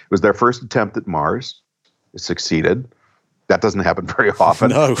back. It was their first attempt at Mars. It succeeded. That doesn't happen very often.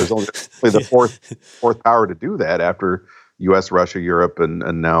 No. There's only the fourth power to do that after U.S., Russia, Europe,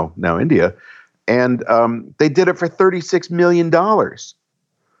 and now India. And they did it for $36 million.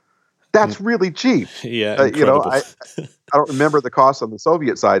 That's really cheap. Yeah, incredible. I don't remember the costs on the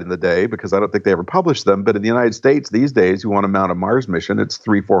Soviet side in the day because I don't think they ever published them. But in the United States these days, you want to mount a Mars mission, it's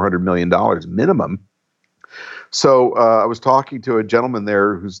 $300-400 million minimum. So I was talking to a gentleman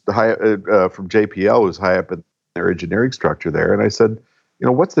there who's from JPL, who's high up in their engineering structure there, and I said,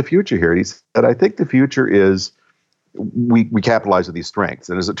 what's the future here? And he said, I think the future is we capitalize on these strengths.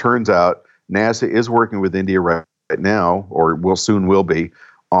 And as it turns out, NASA is working with India right now, or will be,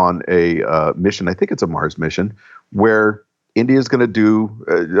 on a mission. I think it's a Mars mission where India is going to do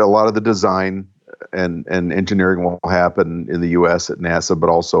a lot of the design and engineering will happen in the U.S. at NASA, but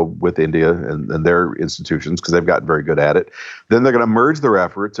also with India and their institutions because they've gotten very good at it. Then they're going to merge their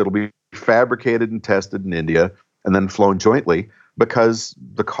efforts. It'll be fabricated and tested in India and then flown jointly because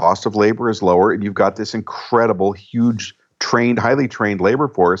the cost of labor is lower and you've got this incredible, huge, highly trained labor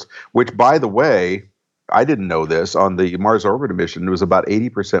force, which, by the way, I didn't know this, on the Mars orbiter mission, it was about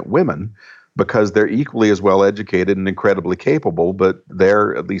 80% women because they're equally as well educated and incredibly capable, but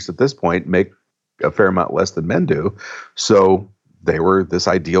they're, at least at this point, make a fair amount less than men do. So they were this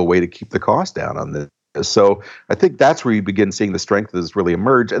ideal way to keep the cost down on this. So I think that's where you begin seeing the strength of this really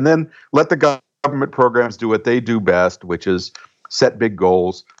emerge. And then let the government programs do what they do best, which is set big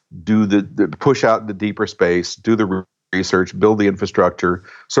goals, do the push out into deeper space, do the research, build the infrastructure,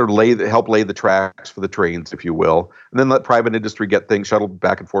 sort of help lay the tracks for the trains, if you will, and then let private industry get things shuttled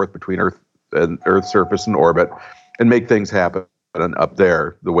back and forth between Earth's surface and orbit and make things happen up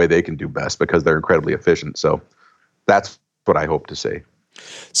there the way they can do best because they're incredibly efficient. So that's what I hope to see.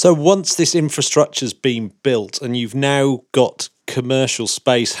 So once this infrastructure's been built and you've now got commercial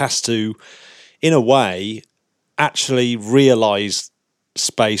space has to, in a way, actually realize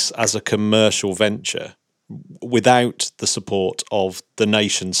space as a commercial venture without the support of the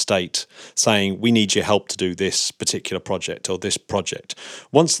nation state saying, we need your help to do this particular project or this project.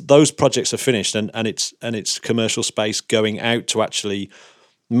 Once those projects are finished and it's commercial space going out to actually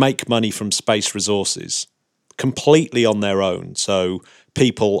make money from space resources completely on their own. So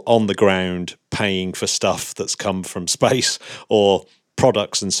people on the ground paying for stuff that's come from space or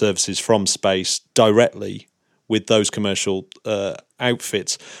products and services from space directly with those commercial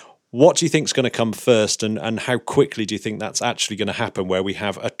outfits. What do you think is going to come first, and how quickly do you think that's actually going to happen where we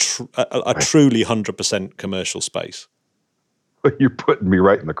have a truly 100% commercial space? You're putting me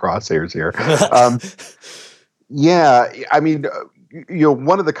right in the crosshairs here. Yeah, I mean,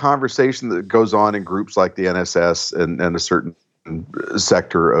 one of the conversations that goes on in groups like the NSS and a certain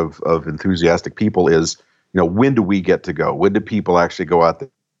sector of enthusiastic people is, when do we get to go? When do people actually go out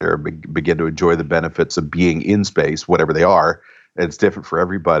there and begin to enjoy the benefits of being in space, whatever they are? And it's different for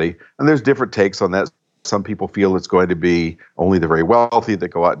everybody. And there's different takes on that. Some people feel it's going to be only the very wealthy that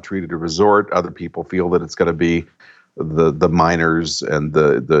go out and treat it a resort. Other people feel that it's going to be the miners and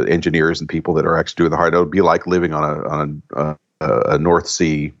the engineers and people that are actually doing the hard. It would be like living on a North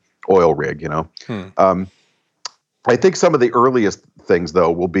Sea oil rig, I think some of the earliest things,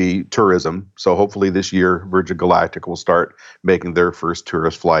 though, will be tourism. So hopefully this year, Virgin Galactic will start making their first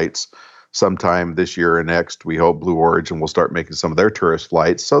tourist flights. Sometime this year or next, we hope Blue Origin will start making some of their tourist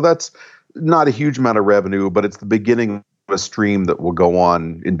flights. So that's not a huge amount of revenue, but it's the beginning of a stream that will go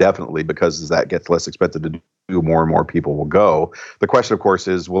on indefinitely because as that gets less expensive to do, more and more people will go. The question, of course,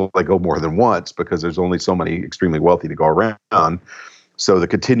 is will they go more than once because there's only so many extremely wealthy to go around. So the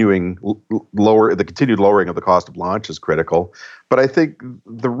continued lowering of the cost of launch is critical. But I think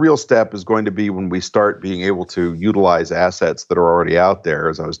the real step is going to be when we start being able to utilize assets that are already out there,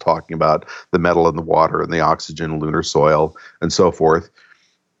 as I was talking about, the metal in the water and the oxygen, lunar soil, and so forth,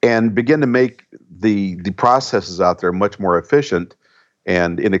 and begin to make the processes out there much more efficient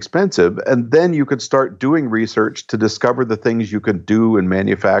and inexpensive. And then you could start doing research to discover the things you can do and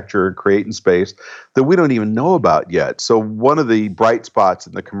manufacture and create in space that we don't even know about yet. So one of the bright spots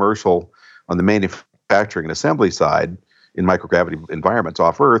in the commercial on the manufacturing and assembly side in microgravity environments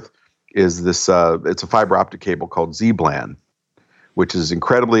off Earth is this, it's a fiber optic cable called Z-Blan, which is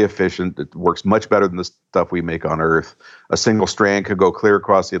incredibly efficient. It works much better than the stuff we make on Earth. A single strand could go clear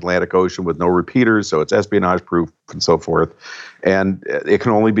across the Atlantic Ocean with no repeaters, so it's espionage-proof and so forth. And it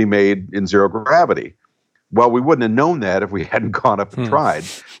can only be made in zero gravity. Well, we wouldn't have known that if we hadn't gone up and tried.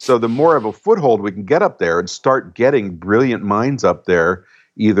 So the more of a foothold we can get up there and start getting brilliant minds up there,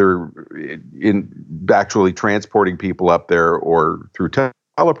 either in actually transporting people up there or through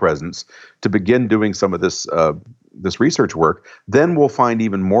telepresence, to begin doing some of this this research work, then we'll find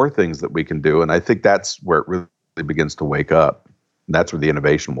even more things that we can do. And I think that's where it really begins to wake up. And that's where the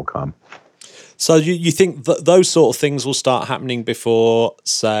innovation will come. So you think that those sort of things will start happening before,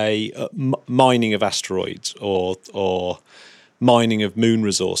 say, mining of asteroids or mining of moon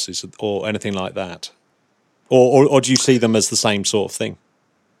resources or anything like that? Or do you see them as the same sort of thing?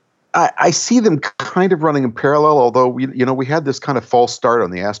 I see them kind of running in parallel, although we had this kind of false start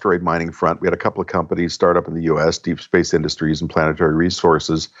on the asteroid mining front. We had a couple of companies start up in the U.S., Deep Space Industries and Planetary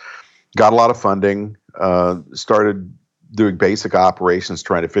Resources, got a lot of funding, started doing basic operations,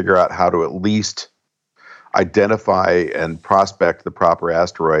 trying to figure out how to at least identify and prospect the proper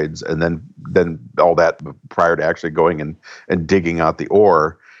asteroids, and then all that prior to actually going and digging out the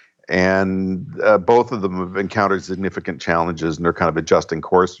ore. And both of them have encountered significant challenges, and they're kind of adjusting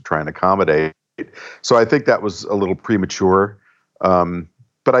course to try and accommodate. So I think that was a little premature.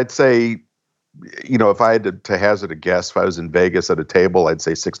 But I'd say, if I had to hazard a guess, if I was in Vegas at a table, I'd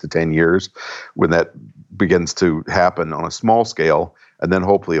say 6 to 10 years when that begins to happen on a small scale. And then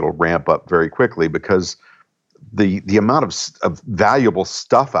hopefully it'll ramp up very quickly, because the amount of valuable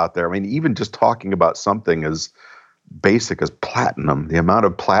stuff out there, I mean, even just talking about something as basic as platinum, the amount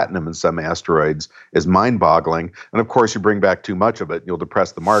of platinum in some asteroids is mind-boggling. And of course, you bring back too much of it, you'll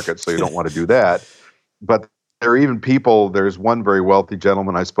depress the market, so you don't want to do that. But there are even people, there's one very wealthy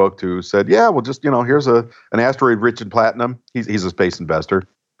gentleman I spoke to who said, yeah, well, just, here's an asteroid rich in platinum. He's a space investor.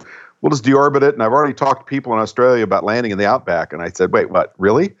 We'll just deorbit it. And I've already talked to people in Australia about landing in the outback. And I said, wait, what,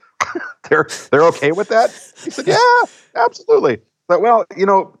 really? They're okay with that? He said, yeah, absolutely. But, well,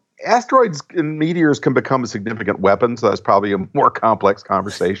 asteroids and meteors can become a significant weapon, so that's probably a more complex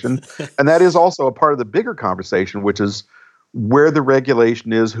conversation. And that is also a part of the bigger conversation, which is where the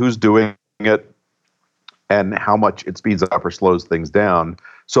regulation is, who's doing it, and how much it speeds up or slows things down.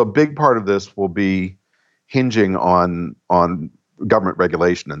 So a big part of this will be hinging on government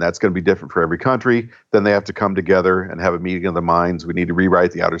regulation, and that's going to be different for every country. Then they have to come together and have a meeting of the minds. We need to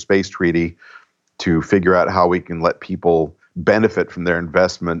rewrite the Outer Space Treaty to figure out how we can let people benefit from their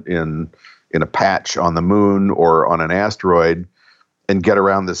investment in a patch on the moon or on an asteroid, and get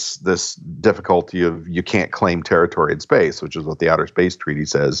around this difficulty of you can't claim territory in space, which is what the Outer Space Treaty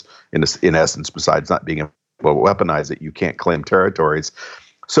says in essence. Besides not being able to weaponize it, you can't claim territories.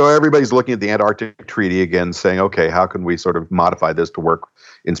 So everybody's looking at the Antarctic Treaty again, saying, okay, how can we sort of modify this to work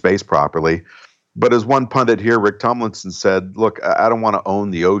in space properly? But as one pundit here, Rick Tumlinson, said, look, I don't want to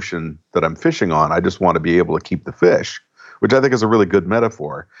own the ocean that I'm fishing on. I just want to be able to keep the fish, which I think is a really good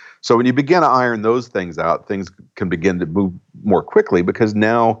metaphor. So when you begin to iron those things out, things can begin to move more quickly, because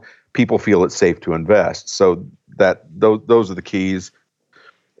now people feel it's safe to invest. So those are the keys.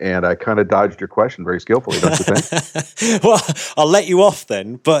 And I kind of dodged your question very skillfully, don't you think? Well, I'll let you off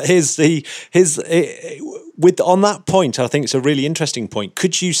then. But on that point, I think it's a really interesting point.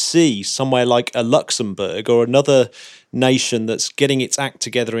 Could you see somewhere like a Luxembourg or another nation that's getting its act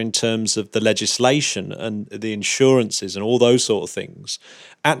together in terms of the legislation and the insurances and all those sort of things,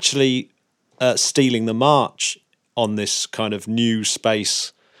 actually stealing the march on this kind of new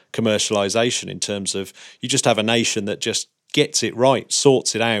space commercialization, in terms of you just have a nation that just gets it right,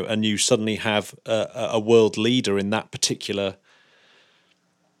 sorts it out, and you suddenly have a world leader in that particular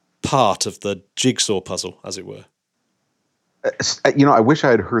part of the jigsaw puzzle, as it were? I wish I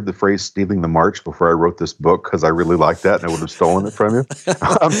had heard the phrase stealing the march before I wrote this book, because I really liked that and I would have stolen it from you.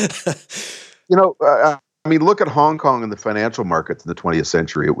 I mean, look at Hong Kong and the financial markets in the 20th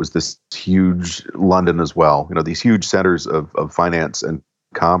century. It was this huge, London as well, these huge centers of finance and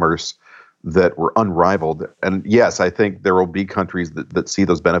commerce that were unrivaled. And yes, I think there will be countries that see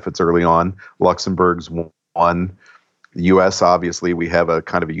those benefits early on. Luxembourg's one. The U.S., obviously, we have a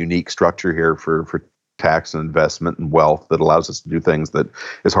kind of a unique structure here for tax and investment and wealth that allows us to do things that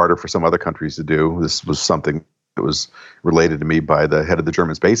is harder for some other countries to do. This was something was related to me by the head of the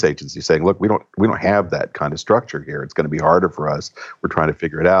German Space Agency, saying, "Look, we don't have that kind of structure here. It's going to be harder for us. We're trying to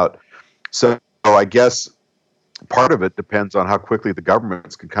figure it out." So I guess part of it depends on how quickly the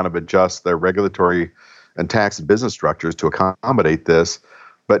governments can kind of adjust their regulatory and tax and business structures to accommodate this.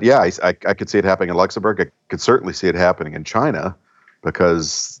 But yeah, I could see it happening in Luxembourg. I could certainly see it happening in China,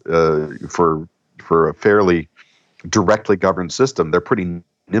 because for a fairly directly governed system, they're pretty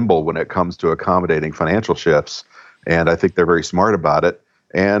nimble when it comes to accommodating financial shifts, and I think they're very smart about it.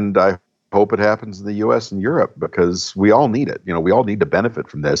 And I hope it happens in the U.S. and Europe, because we all need it. We all need to benefit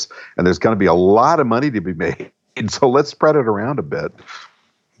from this, and there's going to be a lot of money to be made. So let's spread it around a bit.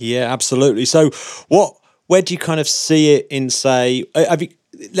 Yeah, absolutely. So where do you kind of see it in, say,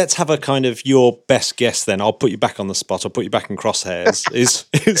 let's have a kind of your best guess then. I'll put you back on the spot. I'll put you back in crosshairs. is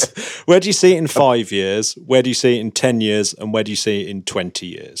where do you see it in 5 years? Where do you see it in 10 years? And where do you see it in 20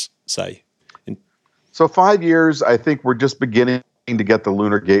 years, say? So 5 years, I think we're just beginning to get the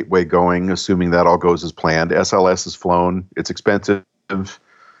Lunar Gateway going, assuming that all goes as planned. SLS is flown. It's expensive.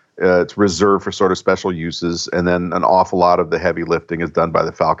 It's reserved for sort of special uses. And then an awful lot of the heavy lifting is done by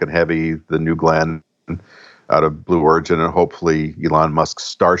the Falcon Heavy, the New Glenn out of Blue Origin, and hopefully Elon Musk's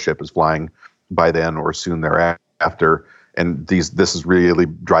Starship is flying by then or soon thereafter. And this is really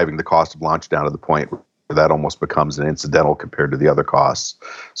driving the cost of launch down to the point where that almost becomes an incidental compared to the other costs.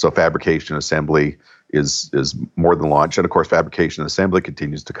 So fabrication assembly is more than launch. And of course, fabrication assembly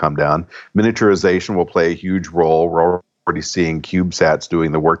continues to come down. Miniaturization will play a huge role. We're already seeing CubeSats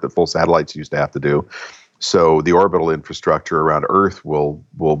doing the work that full satellites used to have to do. So the orbital infrastructure around Earth will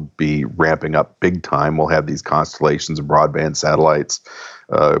be ramping up big time. We'll have these constellations of broadband satellites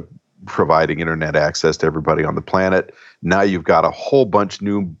providing internet access to everybody on the planet. Now you've got a whole bunch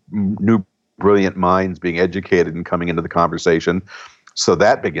new brilliant minds being educated and coming into the conversation. So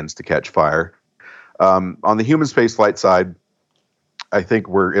that begins to catch fire. On the human spaceflight side, I think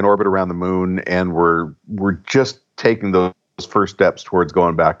we're in orbit around the moon, and we're just taking those first steps towards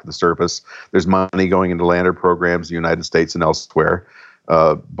going back to the surface. There's money going into lander programs in the United States and elsewhere,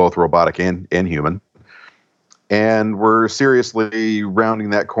 both robotic and human. And we're seriously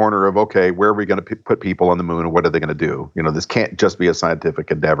rounding that corner of, okay, where are we going to put people on the moon, and what are they going to do? This can't just be a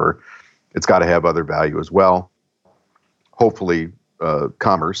scientific endeavor. It's got to have other value as well. Hopefully,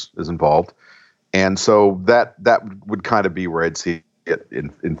 commerce is involved. And so that would kind of be where I'd see it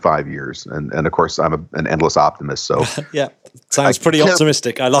in 5 years. And of course, I'm an endless optimist. So yeah, sounds pretty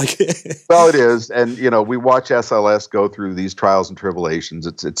optimistic. I like it. Well, it is. And, we watch SLS go through these trials and tribulations.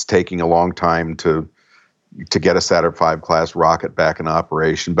 It's taking a long time to get a Saturn V class rocket back in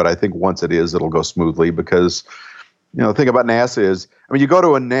operation. But I think once it is, it'll go smoothly, because, the thing about NASA is, you go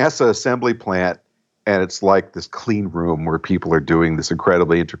to a NASA assembly plant, and it's like this clean room where people are doing this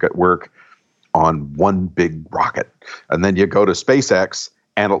incredibly intricate work on one big rocket. And then you go to SpaceX,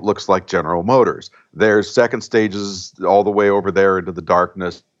 and it looks like General Motors. There's second stages all the way over there into the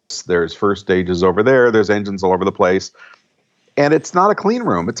darkness. There's first stages over there. There's engines all over the place. And it's not a clean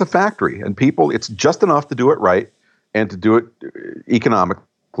room. It's a factory. And it's just enough to do it right and to do it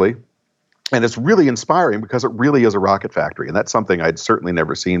economically. And it's really inspiring, because it really is a rocket factory. And that's something I'd certainly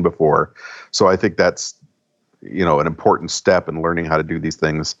never seen before. So I think that's, an important step in learning how to do these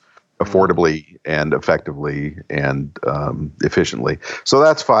things affordably and effectively and efficiently. So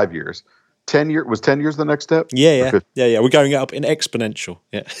that's 5 years. 10 years was 10 years the next step? Yeah. We're going up in exponential.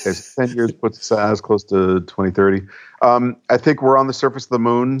 Yeah. 10 years puts us close to 2030. I think we're on the surface of the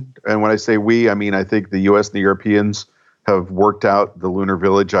moon. And when I say we, I think the U.S. and the Europeans have worked out the lunar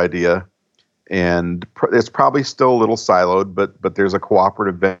village idea. And it's probably still a little siloed, but there's a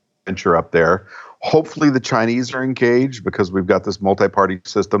cooperative venture up there. Hopefully the Chinese are engaged, because we've got this multi-party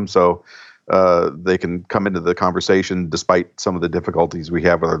system, so they can come into the conversation despite some of the difficulties we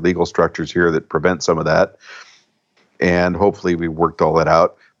have with our legal structures here that prevent some of that. And hopefully we worked all that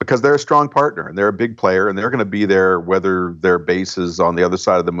out, because they're a strong partner and they're a big player, and they're going to be there whether their base is on the other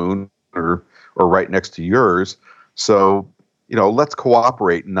side of the moon or right next to yours. So, let's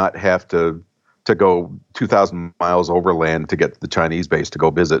cooperate and not have to go 2,000 miles overland to get to the Chinese base to go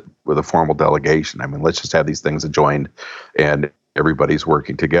visit with a formal delegation. Let's just have these things adjoined, and everybody's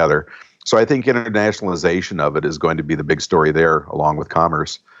working together. So I think internationalization of it is going to be the big story there, along with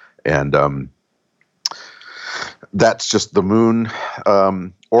commerce. And that's just the moon.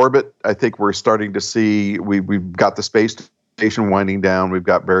 Orbit, I think we're starting to see, we've got the space station winding down. We've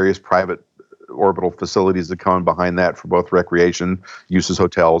got various private orbital facilities that come behind that for both recreation uses,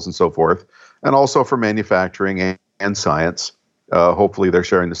 hotels, and so forth, and also for manufacturing and science. Hopefully they're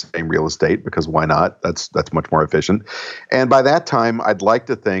sharing the same real estate, because why not? That's much more efficient. And by that time, I'd like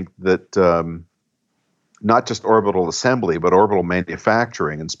to think that not just orbital assembly, but orbital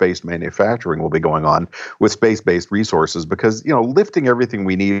manufacturing and space manufacturing will be going on with space-based resources, because, lifting everything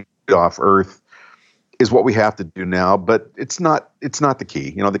we need off Earth is what we have to do now, but it's not the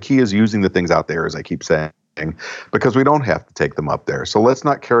key. The key is using the things out there, as I keep saying, because we don't have to take them up there. So let's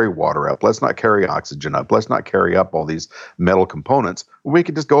not carry water up. Let's not carry oxygen up. Let's not carry up all these metal components. We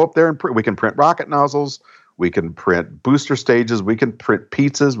can just go up there and we can print rocket nozzles. We can print booster stages. We can print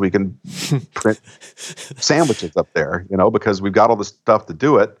pizzas. We can print sandwiches up there, because we've got all the stuff to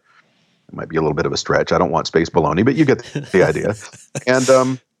do it. It might be a little bit of a stretch. I don't want space baloney, but you get the idea.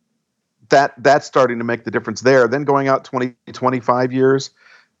 And that's starting to make the difference there. Then going out 20, 25 years,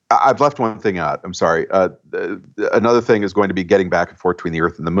 I've left one thing out. I'm sorry. Another thing is going to be getting back and forth between the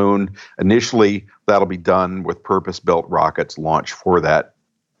Earth and the Moon. Initially, that'll be done with purpose-built rockets launched for that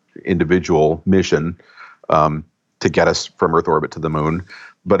individual mission to get us from Earth orbit to the Moon.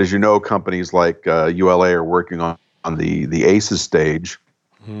 But as you know, companies like ULA are working on the ACES stage,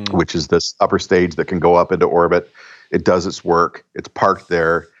 which is this upper stage that can go up into orbit. It does its work. It's parked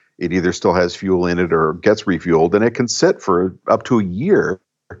there. It either still has fuel in it or gets refueled, and it can sit for up to a year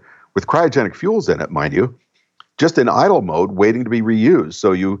with cryogenic fuels in it, mind you, just in idle mode, waiting to be reused.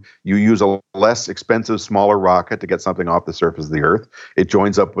 So you use a less expensive, smaller rocket to get something off the surface of the Earth. It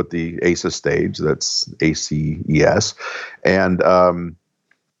joins up with the ACES stage, that's ACES, and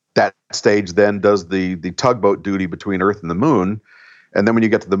that stage then does the tugboat duty between Earth and the Moon. And then when you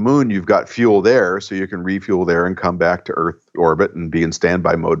get to the Moon, you've got fuel there, so you can refuel there and come back to Earth orbit and be in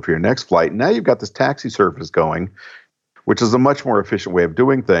standby mode for your next flight. Now you've got this taxi surface going, which is a much more efficient way of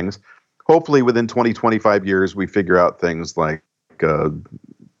doing things. Hopefully within 20, 25 years, we figure out things like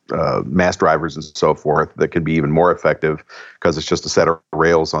mass drivers and so forth that can be even more effective, because it's just a set of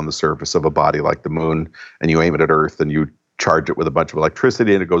rails on the surface of a body like the Moon, and you aim it at Earth and you charge it with a bunch of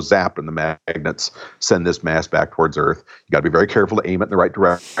electricity and it goes zap, and the magnets send this mass back towards Earth. You got to be very careful to aim it in the right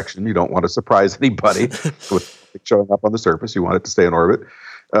direction. You don't want to surprise anybody with it showing up on the surface. You want it to stay in orbit.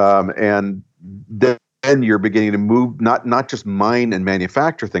 And then you're beginning to move, not just mine and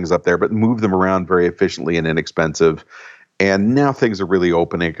manufacture things up there, but move them around very efficiently and inexpensive. And now things are really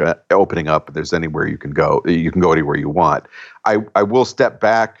opening up. If there's anywhere you can go anywhere you want. I will step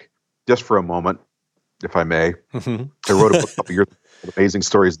back just for a moment, if I may. Mm-hmm. I wrote a book a couple years ago, Amazing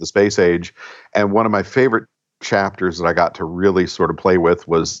Stories of the Space Age. And one of my favorite chapters that I got to really sort of play with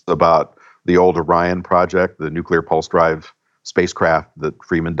was about the old Orion project, the nuclear pulse drive spacecraft that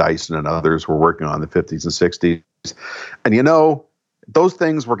Freeman Dyson and others were working on in the 50s and 60s. And those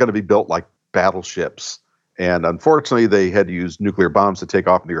things were going to be built like battleships. And unfortunately, they had to use nuclear bombs to take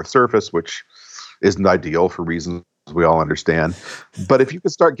off from the Earth's surface, which isn't ideal for reasons we all understand. But if you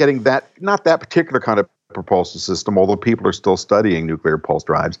could start getting not that particular kind of propulsion system, although people are still studying nuclear pulse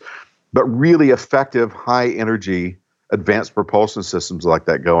drives, but really effective, high energy, advanced propulsion systems like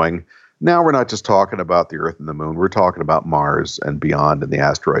that going, now we're not just talking about the Earth and the Moon, we're talking about Mars and beyond and the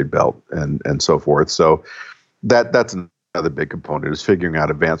asteroid belt and so forth. So that's another big component, is figuring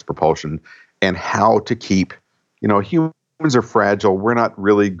out advanced propulsion and how to keep, humans are fragile. We're not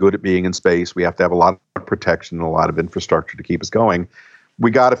really good at being in space. We have to have a lot of protection and a lot of infrastructure to keep us going.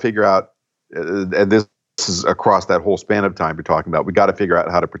 We got to figure out, and this is across that whole span of time we're talking about, we got to figure out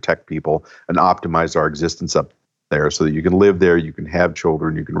how to protect people and optimize our existence up there so that you can live there, you can have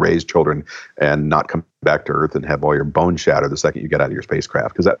children, you can raise children, and not come back to Earth and have all your bones shattered the second you get out of your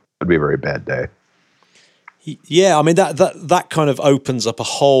spacecraft, because that would be a very bad day. Yeah, I mean that kind of opens up a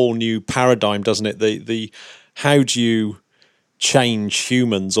whole new paradigm, doesn't it? The how do you change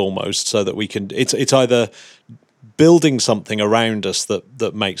humans almost so that we can? It's either building something around us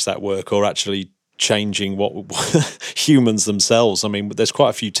that makes that work, or actually changing what humans themselves. I mean, there's quite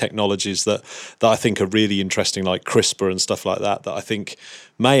a few technologies that I think are really interesting, like CRISPR and stuff like that I think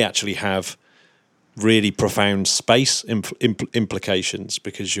may actually have really profound space implications,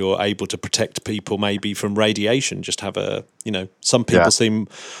 because you're able to protect people maybe from radiation. Just have some people seem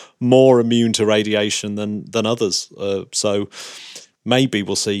more immune to radiation than others. So maybe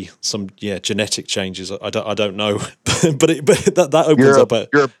we'll see some genetic changes. I don't know, but that opens up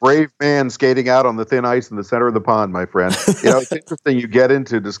you're a brave man skating out on the thin ice in the center of the pond, my friend. It's interesting. You get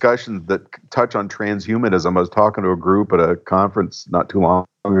into discussions that touch on transhumanism. I was talking to a group at a conference not too long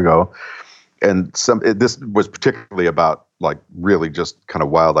ago, and this was particularly about like really just kind of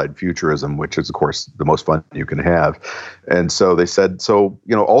wild-eyed futurism, which is of course the most fun you can have. And so they said,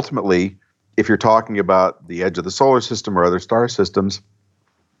 ultimately, if you're talking about the edge of the solar system or other star systems,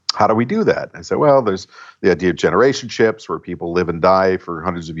 how do we do that? I said, well, there's the idea of generation ships where people live and die for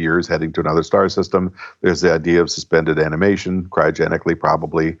hundreds of years heading to another star system. There's the idea of suspended animation, cryogenically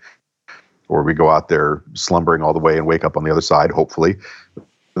probably, before we go out there slumbering all the way and wake up on the other side, hopefully.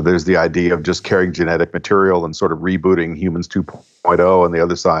 There's the idea of just carrying genetic material and sort of rebooting humans 2.0 on the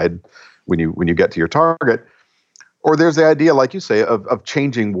other side when you get to your target. Or there's the idea, like you say, of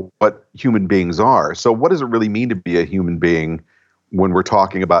changing what human beings are. So what does it really mean to be a human being when we're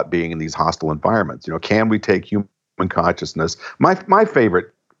talking about being in these hostile environments? Can we take human consciousness? My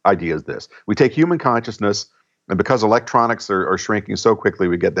favorite idea is this. We take human consciousness, and because electronics are shrinking so quickly,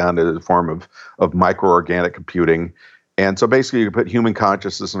 we get down to the form of microorganic computing. And so basically you put human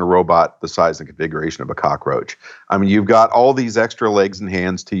consciousness in a robot the size and configuration of a cockroach. I mean, you've got all these extra legs and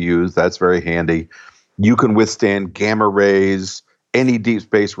hands to use. That's very handy. You can withstand gamma rays, any deep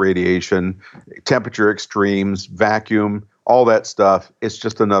space radiation, temperature extremes, vacuum, all that stuff. It's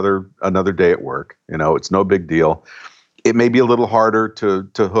just another day at work. It's no big deal. It may be a little harder to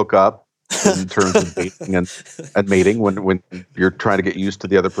hook up in terms of dating and mating when you're trying to get used to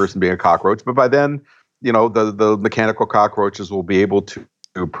the other person being a cockroach. But by then, the mechanical cockroaches will be able to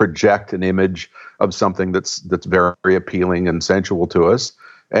project an image of something that's very appealing and sensual to us,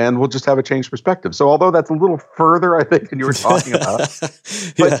 and we'll just have a changed perspective. So although that's a little further, I think, than you were talking about,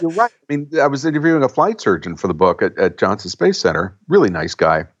 but you're right. I mean, I was interviewing a flight surgeon for the book at Johnson Space Center, really nice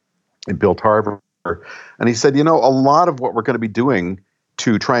guy, and Bill Tarver, and he said, a lot of what we're going to be doing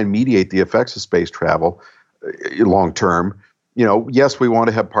to try and mediate the effects of space travel long term, yes, we want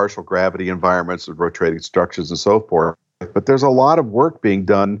to have partial gravity environments with rotating structures and so forth, but there's a lot of work being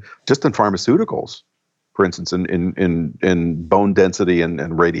done just in pharmaceuticals, for instance, in bone density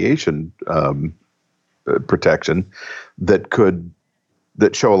and radiation protection that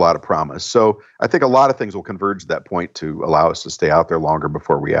show a lot of promise. So I think a lot of things will converge to that point to allow us to stay out there longer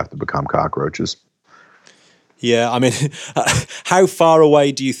before we have to become cockroaches. Yeah, I mean, how far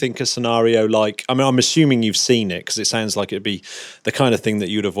away do you think a scenario like, I'm assuming you've seen it because it sounds like it'd be the kind of thing that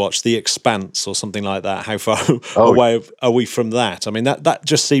you'd have watched, The Expanse or something like that. How far away are we from that? I mean, that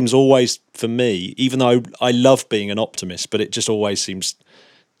just seems always, for me, even though I love being an optimist, but it just always seems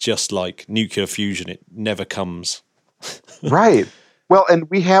just like nuclear fusion. It never comes. Right. Well, and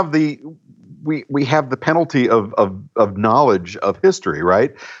we have the penalty of knowledge of history,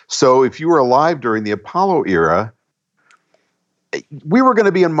 right? So if you were alive during the Apollo era, we were going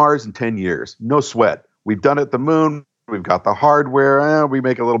to be on Mars in 10 years. No sweat. We've done it at the moon. We've got the hardware. We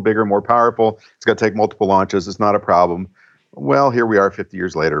make it a little bigger, more powerful. It's going to take multiple launches. It's not a problem. Well, here we are 50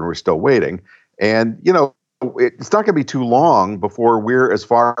 years later, and we're still waiting. And, it's not going to be too long before we're as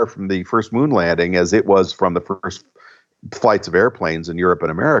far from the first moon landing as it was from the first flights of airplanes in Europe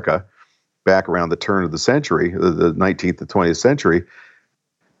and America, back around the turn of the century, the 19th to 20th century.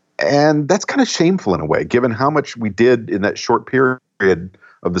 And that's kind of shameful in a way, given how much we did in that short period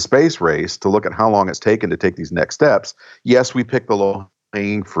of the space race to look at how long it's taken to take these next steps. Yes, we picked the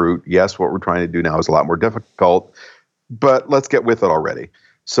low-hanging fruit. Yes, what we're trying to do now is a lot more difficult, but let's get with it already.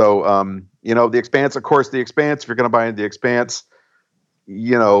 So, The Expanse, of course, The Expanse, if you're going to buy into The Expanse,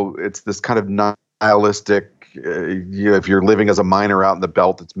 it's this kind of nihilistic, if you're living as a miner out in the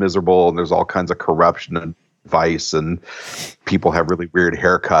belt, it's miserable, and there's all kinds of corruption and vice, and people have really weird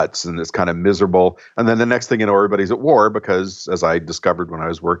haircuts, and it's kind of miserable. And then the next thing you know, everybody's at war because, as I discovered when I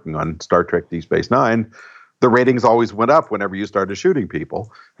was working on Star Trek Deep Space Nine, the ratings always went up whenever you started shooting people.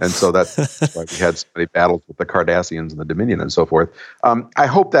 And so that's why we had so many battles with the Cardassians and the Dominion and so forth. I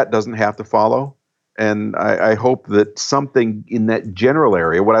hope that doesn't have to follow. And I hope that something in that general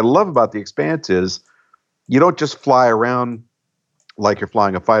area, what I love about The Expanse is, you don't just fly around like you're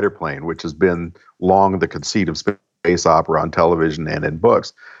flying a fighter plane, which has been long the conceit of space opera on television and in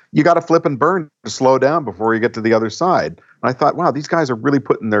books. You got to flip and burn to slow down before you get to the other side. And I thought, wow, these guys are really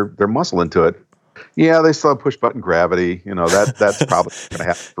putting their muscle into it. Yeah, they still have push button gravity. That's probably going to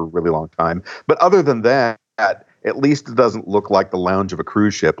happen for a really long time. But other than that, at least it doesn't look like the lounge of a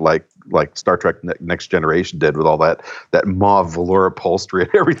cruise ship like Star Trek Next Generation did with all that mauve velour upholstery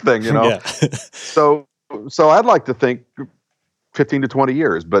and everything, Yeah. So I'd like to think 15 to 20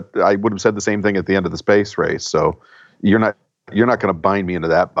 years, but I would have said the same thing at the end of the space race. So you're not going to bind me into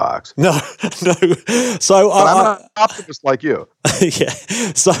that box. No. So I'm an optimist like you. Yeah.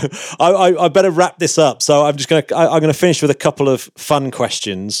 So I better wrap this up. So I'm going to finish with a couple of fun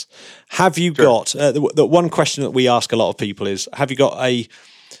questions. Have you got the one question that we ask a lot of people is, have you got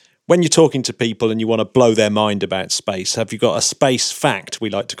when you're talking to people and you want to blow their mind about space, have you got a space fact, we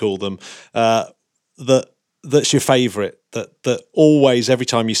like to call them, that's your favourite, that always, every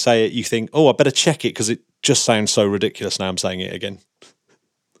time you say it, you think, oh, I better check it because it just sounds so ridiculous now I'm saying it again?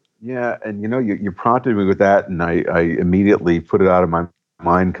 Yeah, and you prompted me with that, and I immediately put it out of my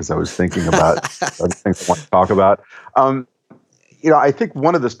mind because I was thinking about other things I want to talk about. I think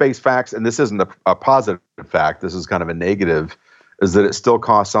one of the space facts, and this isn't a positive fact, this is kind of a negative, is that it still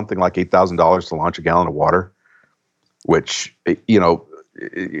costs something like $8,000 to launch a gallon of water, which,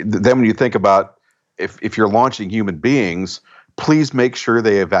 then when you think about if you're launching human beings, please make sure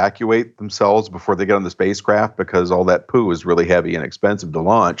they evacuate themselves before they get on the spacecraft, because all that poo is really heavy and expensive to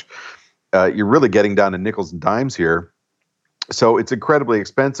launch. You're really getting down to nickels and dimes here. So it's incredibly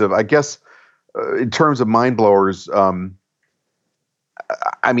expensive. I guess in terms of mind blowers,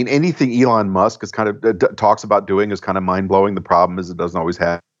 anything Elon Musk is kind of talks about doing is kind of mind blowing. The problem is it doesn't always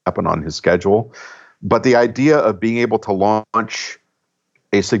happen on his schedule. But the idea of being able to launch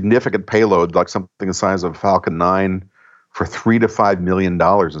a significant payload, like something the size of Falcon 9, for $3 to $5 million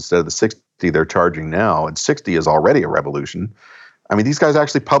instead of the 60 they're charging now, and 60 is already a revolution. I mean, these guys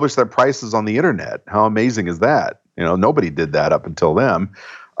actually publish their prices on the internet. How amazing is that? Nobody did that up until then.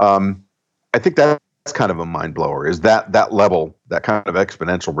 I think that's kind of a mind blower, is that level, that kind of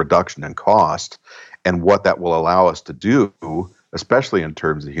exponential reduction in cost, and what that will allow us to do, especially in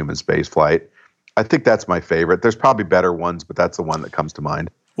terms of human space flight. I think that's my favorite. There's probably better ones, but that's the one that comes to mind.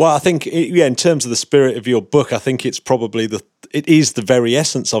 Well, I think, in terms of the spirit of your book, I think it's probably it is the very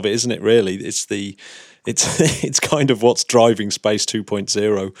essence of it, isn't it? Really, it's kind of what's driving Space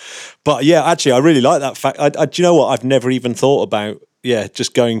 2.0. But yeah, actually, I really like that fact. Do you know what? I've never even thought about. Yeah,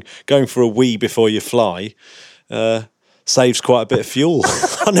 just going for a wee before you fly saves quite a bit of fuel.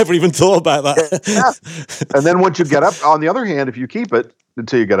 I never even thought about that. Yeah. And then once you get up, on the other hand, if you keep it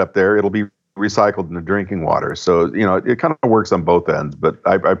until you get up there, it'll be recycled into drinking water. So, it kind of works on both ends, but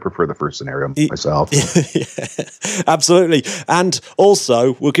I prefer the first scenario myself. Yeah, absolutely. And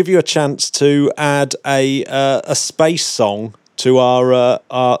also, we'll give you a chance to add a space song to our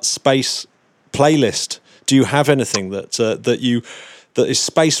space playlist. Do you have anything that is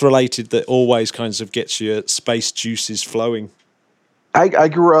space related that always kind of gets your space juices flowing? I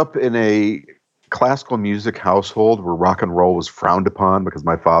grew up in a classical music household where rock and roll was frowned upon because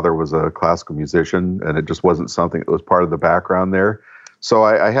my father was a classical musician, and it just wasn't something that was part of the background there. So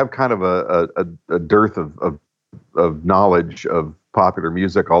I have kind of a dearth of knowledge of popular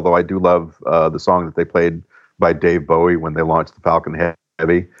music, although I do love the song that they played by Dave Bowie when they launched the Falcon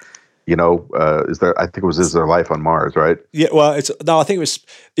Heavy. Is There Life on Mars, right? Yeah, well, I think it was,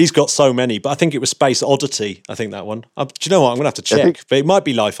 he's got so many, but I think it was Space Oddity, I think that one. Do you know what? I'm going to have to check, but it might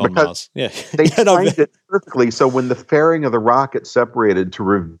be Life on Mars. Yeah. They timed it perfectly. So when the fairing of the rocket separated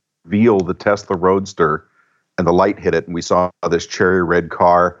to reveal the Tesla Roadster and the light hit it, and we saw this cherry red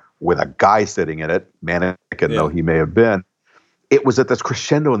car with a guy sitting in it, mannequin though he may have been, it was at this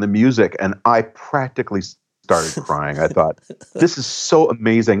crescendo in the music, and I practically started crying. I thought, this is so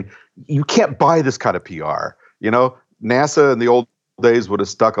amazing. You can't buy this kind of PR. NASA in the old days would have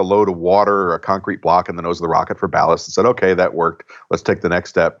stuck a load of water or a concrete block in the nose of the rocket for ballast and said, okay, that worked. Let's take the next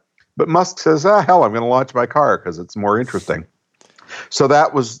step. But Musk says, hell, I'm going to launch my car because it's more interesting. So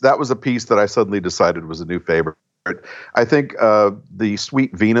that was a piece that I suddenly decided was a new favorite. I think the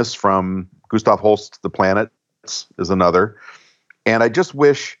Sweet Venus from Gustav Holst's The Planets is another. And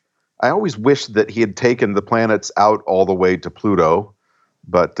I always wish that he had taken the planets out all the way to Pluto,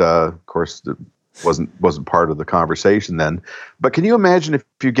 but of course it wasn't part of the conversation then. But can you imagine if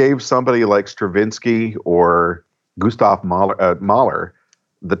you gave somebody like Stravinsky or Gustav Mahler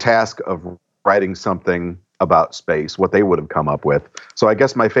the task of writing something about space, what they would have come up with? So I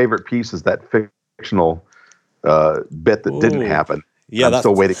guess my favorite piece is that fictional bit that didn't happen. Yeah, I'm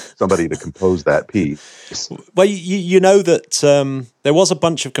still waiting for somebody to compose that piece. Well, you know that there was a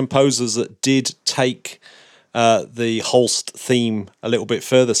bunch of composers that did take the Holst theme a little bit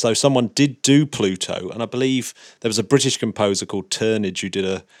further. So someone did do Pluto, and I believe there was a British composer called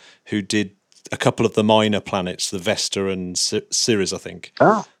Turnage who did a couple of the minor planets, the Vesta and Ceres, I think.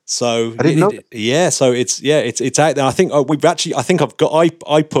 Oh. So I didn't know. So it's out there. I think I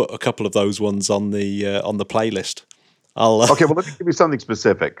put a couple of those ones on the playlist. Okay, well, let me give you something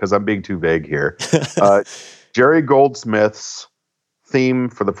specific because I'm being too vague here. Jerry Goldsmith's theme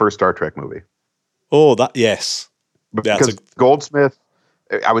for the first Star Trek movie. Oh, yes. Because Goldsmith,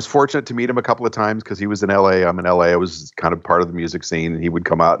 I was fortunate to meet him a couple of times because he was in LA. I'm in LA. I was kind of part of the music scene. He would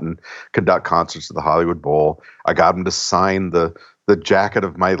come out and conduct concerts at the Hollywood Bowl. I got him to sign the jacket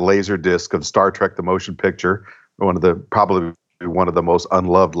of my laser disc of Star Trek: The Motion Picture, probably one of the most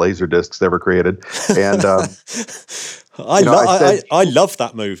unloved laser discs ever created. And I love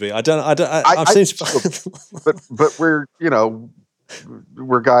that movie. But we're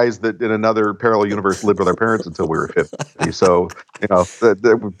guys that in another parallel universe lived with our parents until we were 50. So,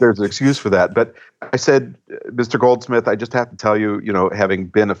 there's an excuse for that. But I said, Mr. Goldsmith, I just have to tell you, having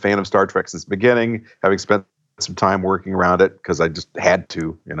been a fan of Star Trek since the beginning, having spent some time working around it because I just had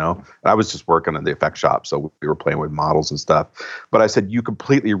to, I was just working in the effect shop, so we were playing with models and stuff. But I said, you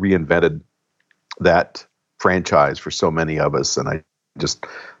completely reinvented that franchise for so many of us, and I just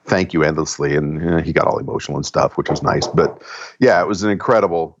thank you endlessly. And he got all emotional and stuff, which was nice. But yeah, it was an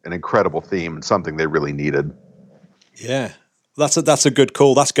incredible theme and something they really needed. Yeah, that's a good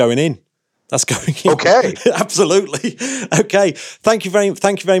call. That's going in. That's going in. Okay. Absolutely. Okay. Thank you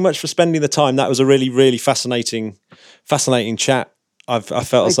very much for spending the time. That was a really, really fascinating chat. I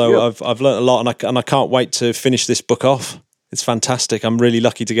felt as though I've learned a lot, and I can't wait to finish this book off. It's fantastic. I'm really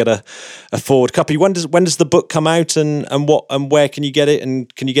lucky to get a forward copy. When does the book come out, and where can you get it?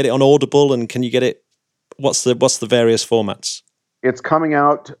 And can you get it on Audible? And can you get it? What's the various formats? It's coming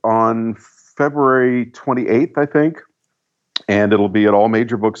out on February 28th, I think. And it'll be at all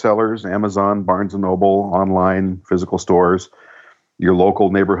major booksellers, Amazon, Barnes & Noble, online, physical stores, your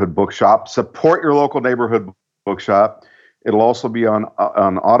local neighborhood bookshop. Support your local neighborhood bookshop. It'll also be on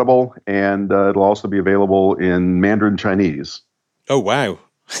Audible, and it'll also be available in Mandarin Chinese. Oh, wow.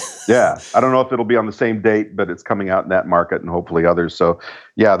 Yeah. I don't know if it'll be on the same date, but it's coming out in that market and hopefully others. So,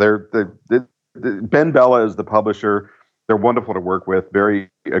 yeah, Ben Bella is the publisher. They're wonderful to work with, very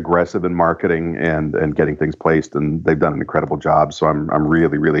aggressive in marketing and getting things placed, and they've done an incredible job. So I'm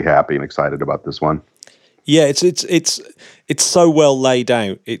really, really happy and excited about this one. Yeah, it's so well laid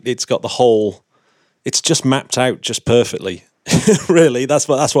out. It's got the whole. It's just mapped out just perfectly. Really, that's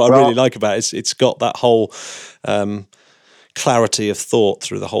what I really like about it. It's got that whole clarity of thought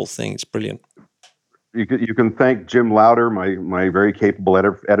through the whole thing. It's brilliant. You can thank Jim Lauder, my very capable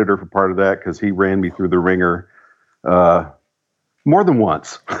editor, for part of that, because he ran me through the ringer more than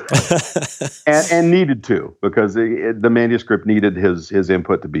once, and needed to, because the manuscript needed his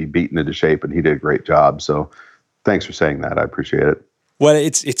input to be beaten into shape, and he did a great job. So, thanks for saying that. I appreciate it. Well,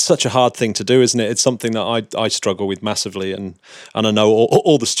 it's such a hard thing to do, isn't it? It's something that I struggle with massively, and I know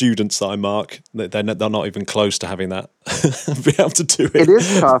all the students that I mark, they're not even close to having that be able to do it. It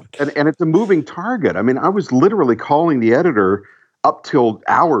is tough, and it's a moving target. I mean, I was literally calling the editor up till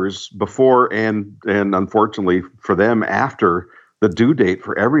hours before, and unfortunately for them, after the due date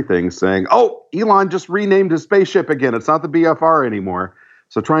for everything, saying, "Oh, Elon just renamed his spaceship again. It's not the BFR anymore."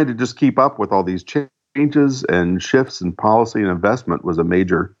 So trying to just keep up with all these changes and shifts in policy and investment was a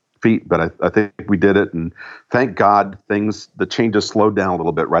major feat, but I think we did it, and thank God the changes slowed down a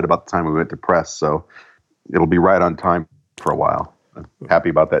little bit right about the time we went to press, so it'll be right on time for a while. I'm happy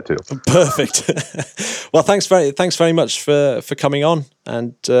about that too. Perfect. Well, thanks very much for coming on,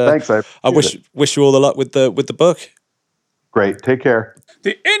 and thanks. I wish you all the luck with the book. Great. Take care.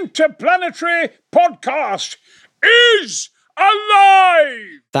 The Interplanetary Podcast is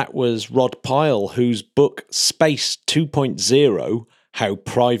alive! That was Rod Pyle, whose book Space 2.0, How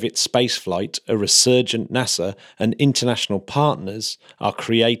Private Spaceflight, a Resurgent NASA, and international partners are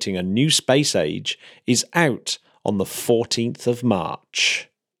creating a new space age, is out on the 14th of March.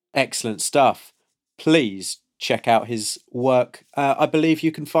 Excellent stuff. Please check out his work. I believe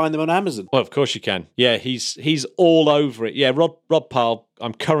you can find them on Amazon. Well, of course you can. Yeah, he's all over it. Yeah, Rod Pyle,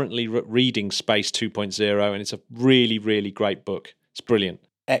 I'm currently reading Space 2.0, and it's a really, really great book. It's brilliant.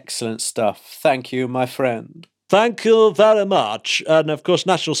 Excellent stuff. Thank you, my friend. Thank you very much. And of course,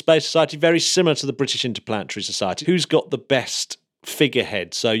 National Space Society, very similar to the British Interplanetary Society. Who's got the best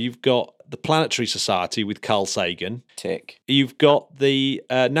figurehead? So you've got the Planetary Society with Carl Sagan. Tick. You've got the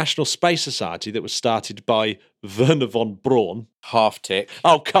National Space Society that was started by Wernher von Braun. Half tick.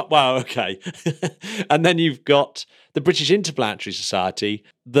 Oh, wow, okay. And then you've got the British Interplanetary Society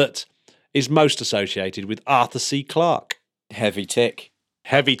that is most associated with Arthur C. Clarke. Heavy tick.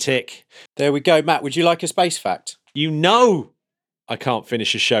 Heavy tick. There we go. Matt, would you like a space fact? You know I can't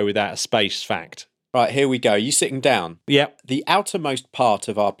finish a show without a space fact. Right, here we go. You sitting down? Yep. The outermost part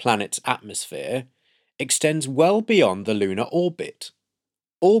of our planet's atmosphere extends well beyond the lunar orbit,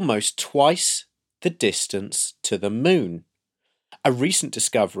 almost twice the distance to the moon. A recent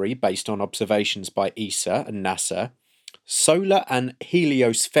discovery based on observations by ESA and NASA, Solar and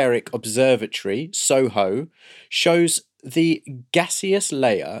Heliospheric Observatory, SOHO, shows the gaseous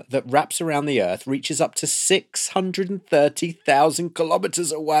layer that wraps around the Earth reaches up to 630,000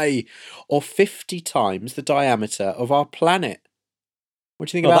 kilometres away, or 50 times the diameter of our planet. What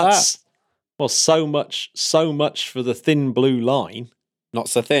do you think about that? Well, so much for the thin blue line. Not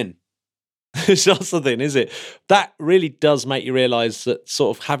so thin. It's not so thin, is it? That really does make you realise that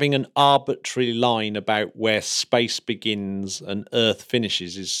sort of having an arbitrary line about where space begins and Earth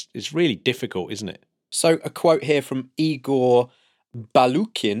finishes is really difficult, isn't it? So a quote here from Igor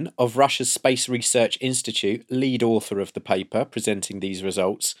Balukin of Russia's Space Research Institute, lead author of the paper presenting these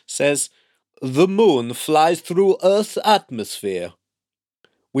results, says, The moon flies through Earth's atmosphere.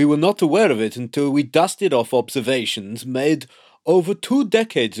 We were not aware of it until we dusted off observations made over 2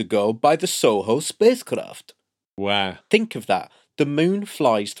 decades ago by the Soho spacecraft. Wow. Think of that. The moon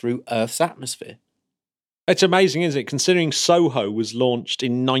flies through Earth's atmosphere. It's amazing, isn't it? Considering Soho was launched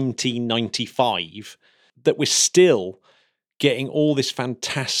in 1995, that we're still getting all this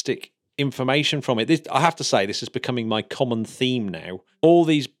fantastic information from it. I have to say, this is becoming my common theme now. All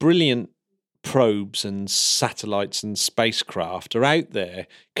these brilliant probes and satellites and spacecraft are out there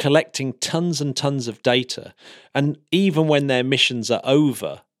collecting tons and tons of data. And even when their missions are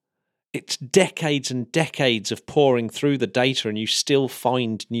over, it's decades and decades of pouring through the data and you still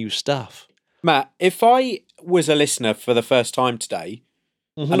find new stuff. Matt, if I was a listener for the first time today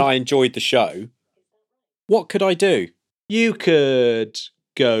and I enjoyed the show, what could I do? You could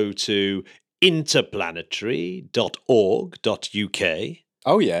go to interplanetary.org.uk.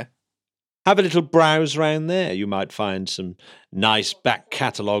 Oh, yeah. Have a little browse around there. You might find some nice back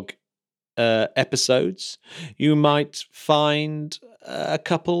catalogue episodes. You might find a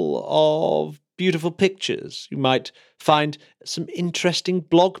couple of beautiful pictures. You might find some interesting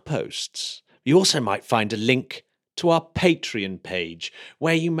blog posts. You also might find a link to our Patreon page,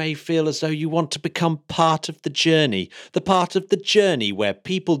 where you may feel as though you want to become part of the journey where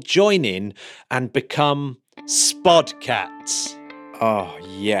people join in and become Spodcats. Oh,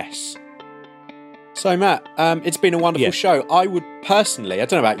 yes. So, Matt, it's been a wonderful show. I would personally, I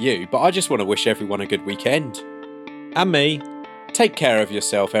don't know about you, but I just want to wish everyone a good weekend. And me. Take care of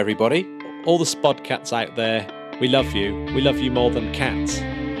yourself, everybody. All the Spodcats out there, we love you. We love you more than cats.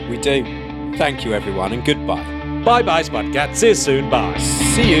 We do. Thank you, everyone, and goodbye. Bye-bye, Spodcats. See you soon. Bye.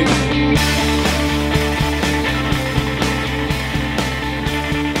 See you.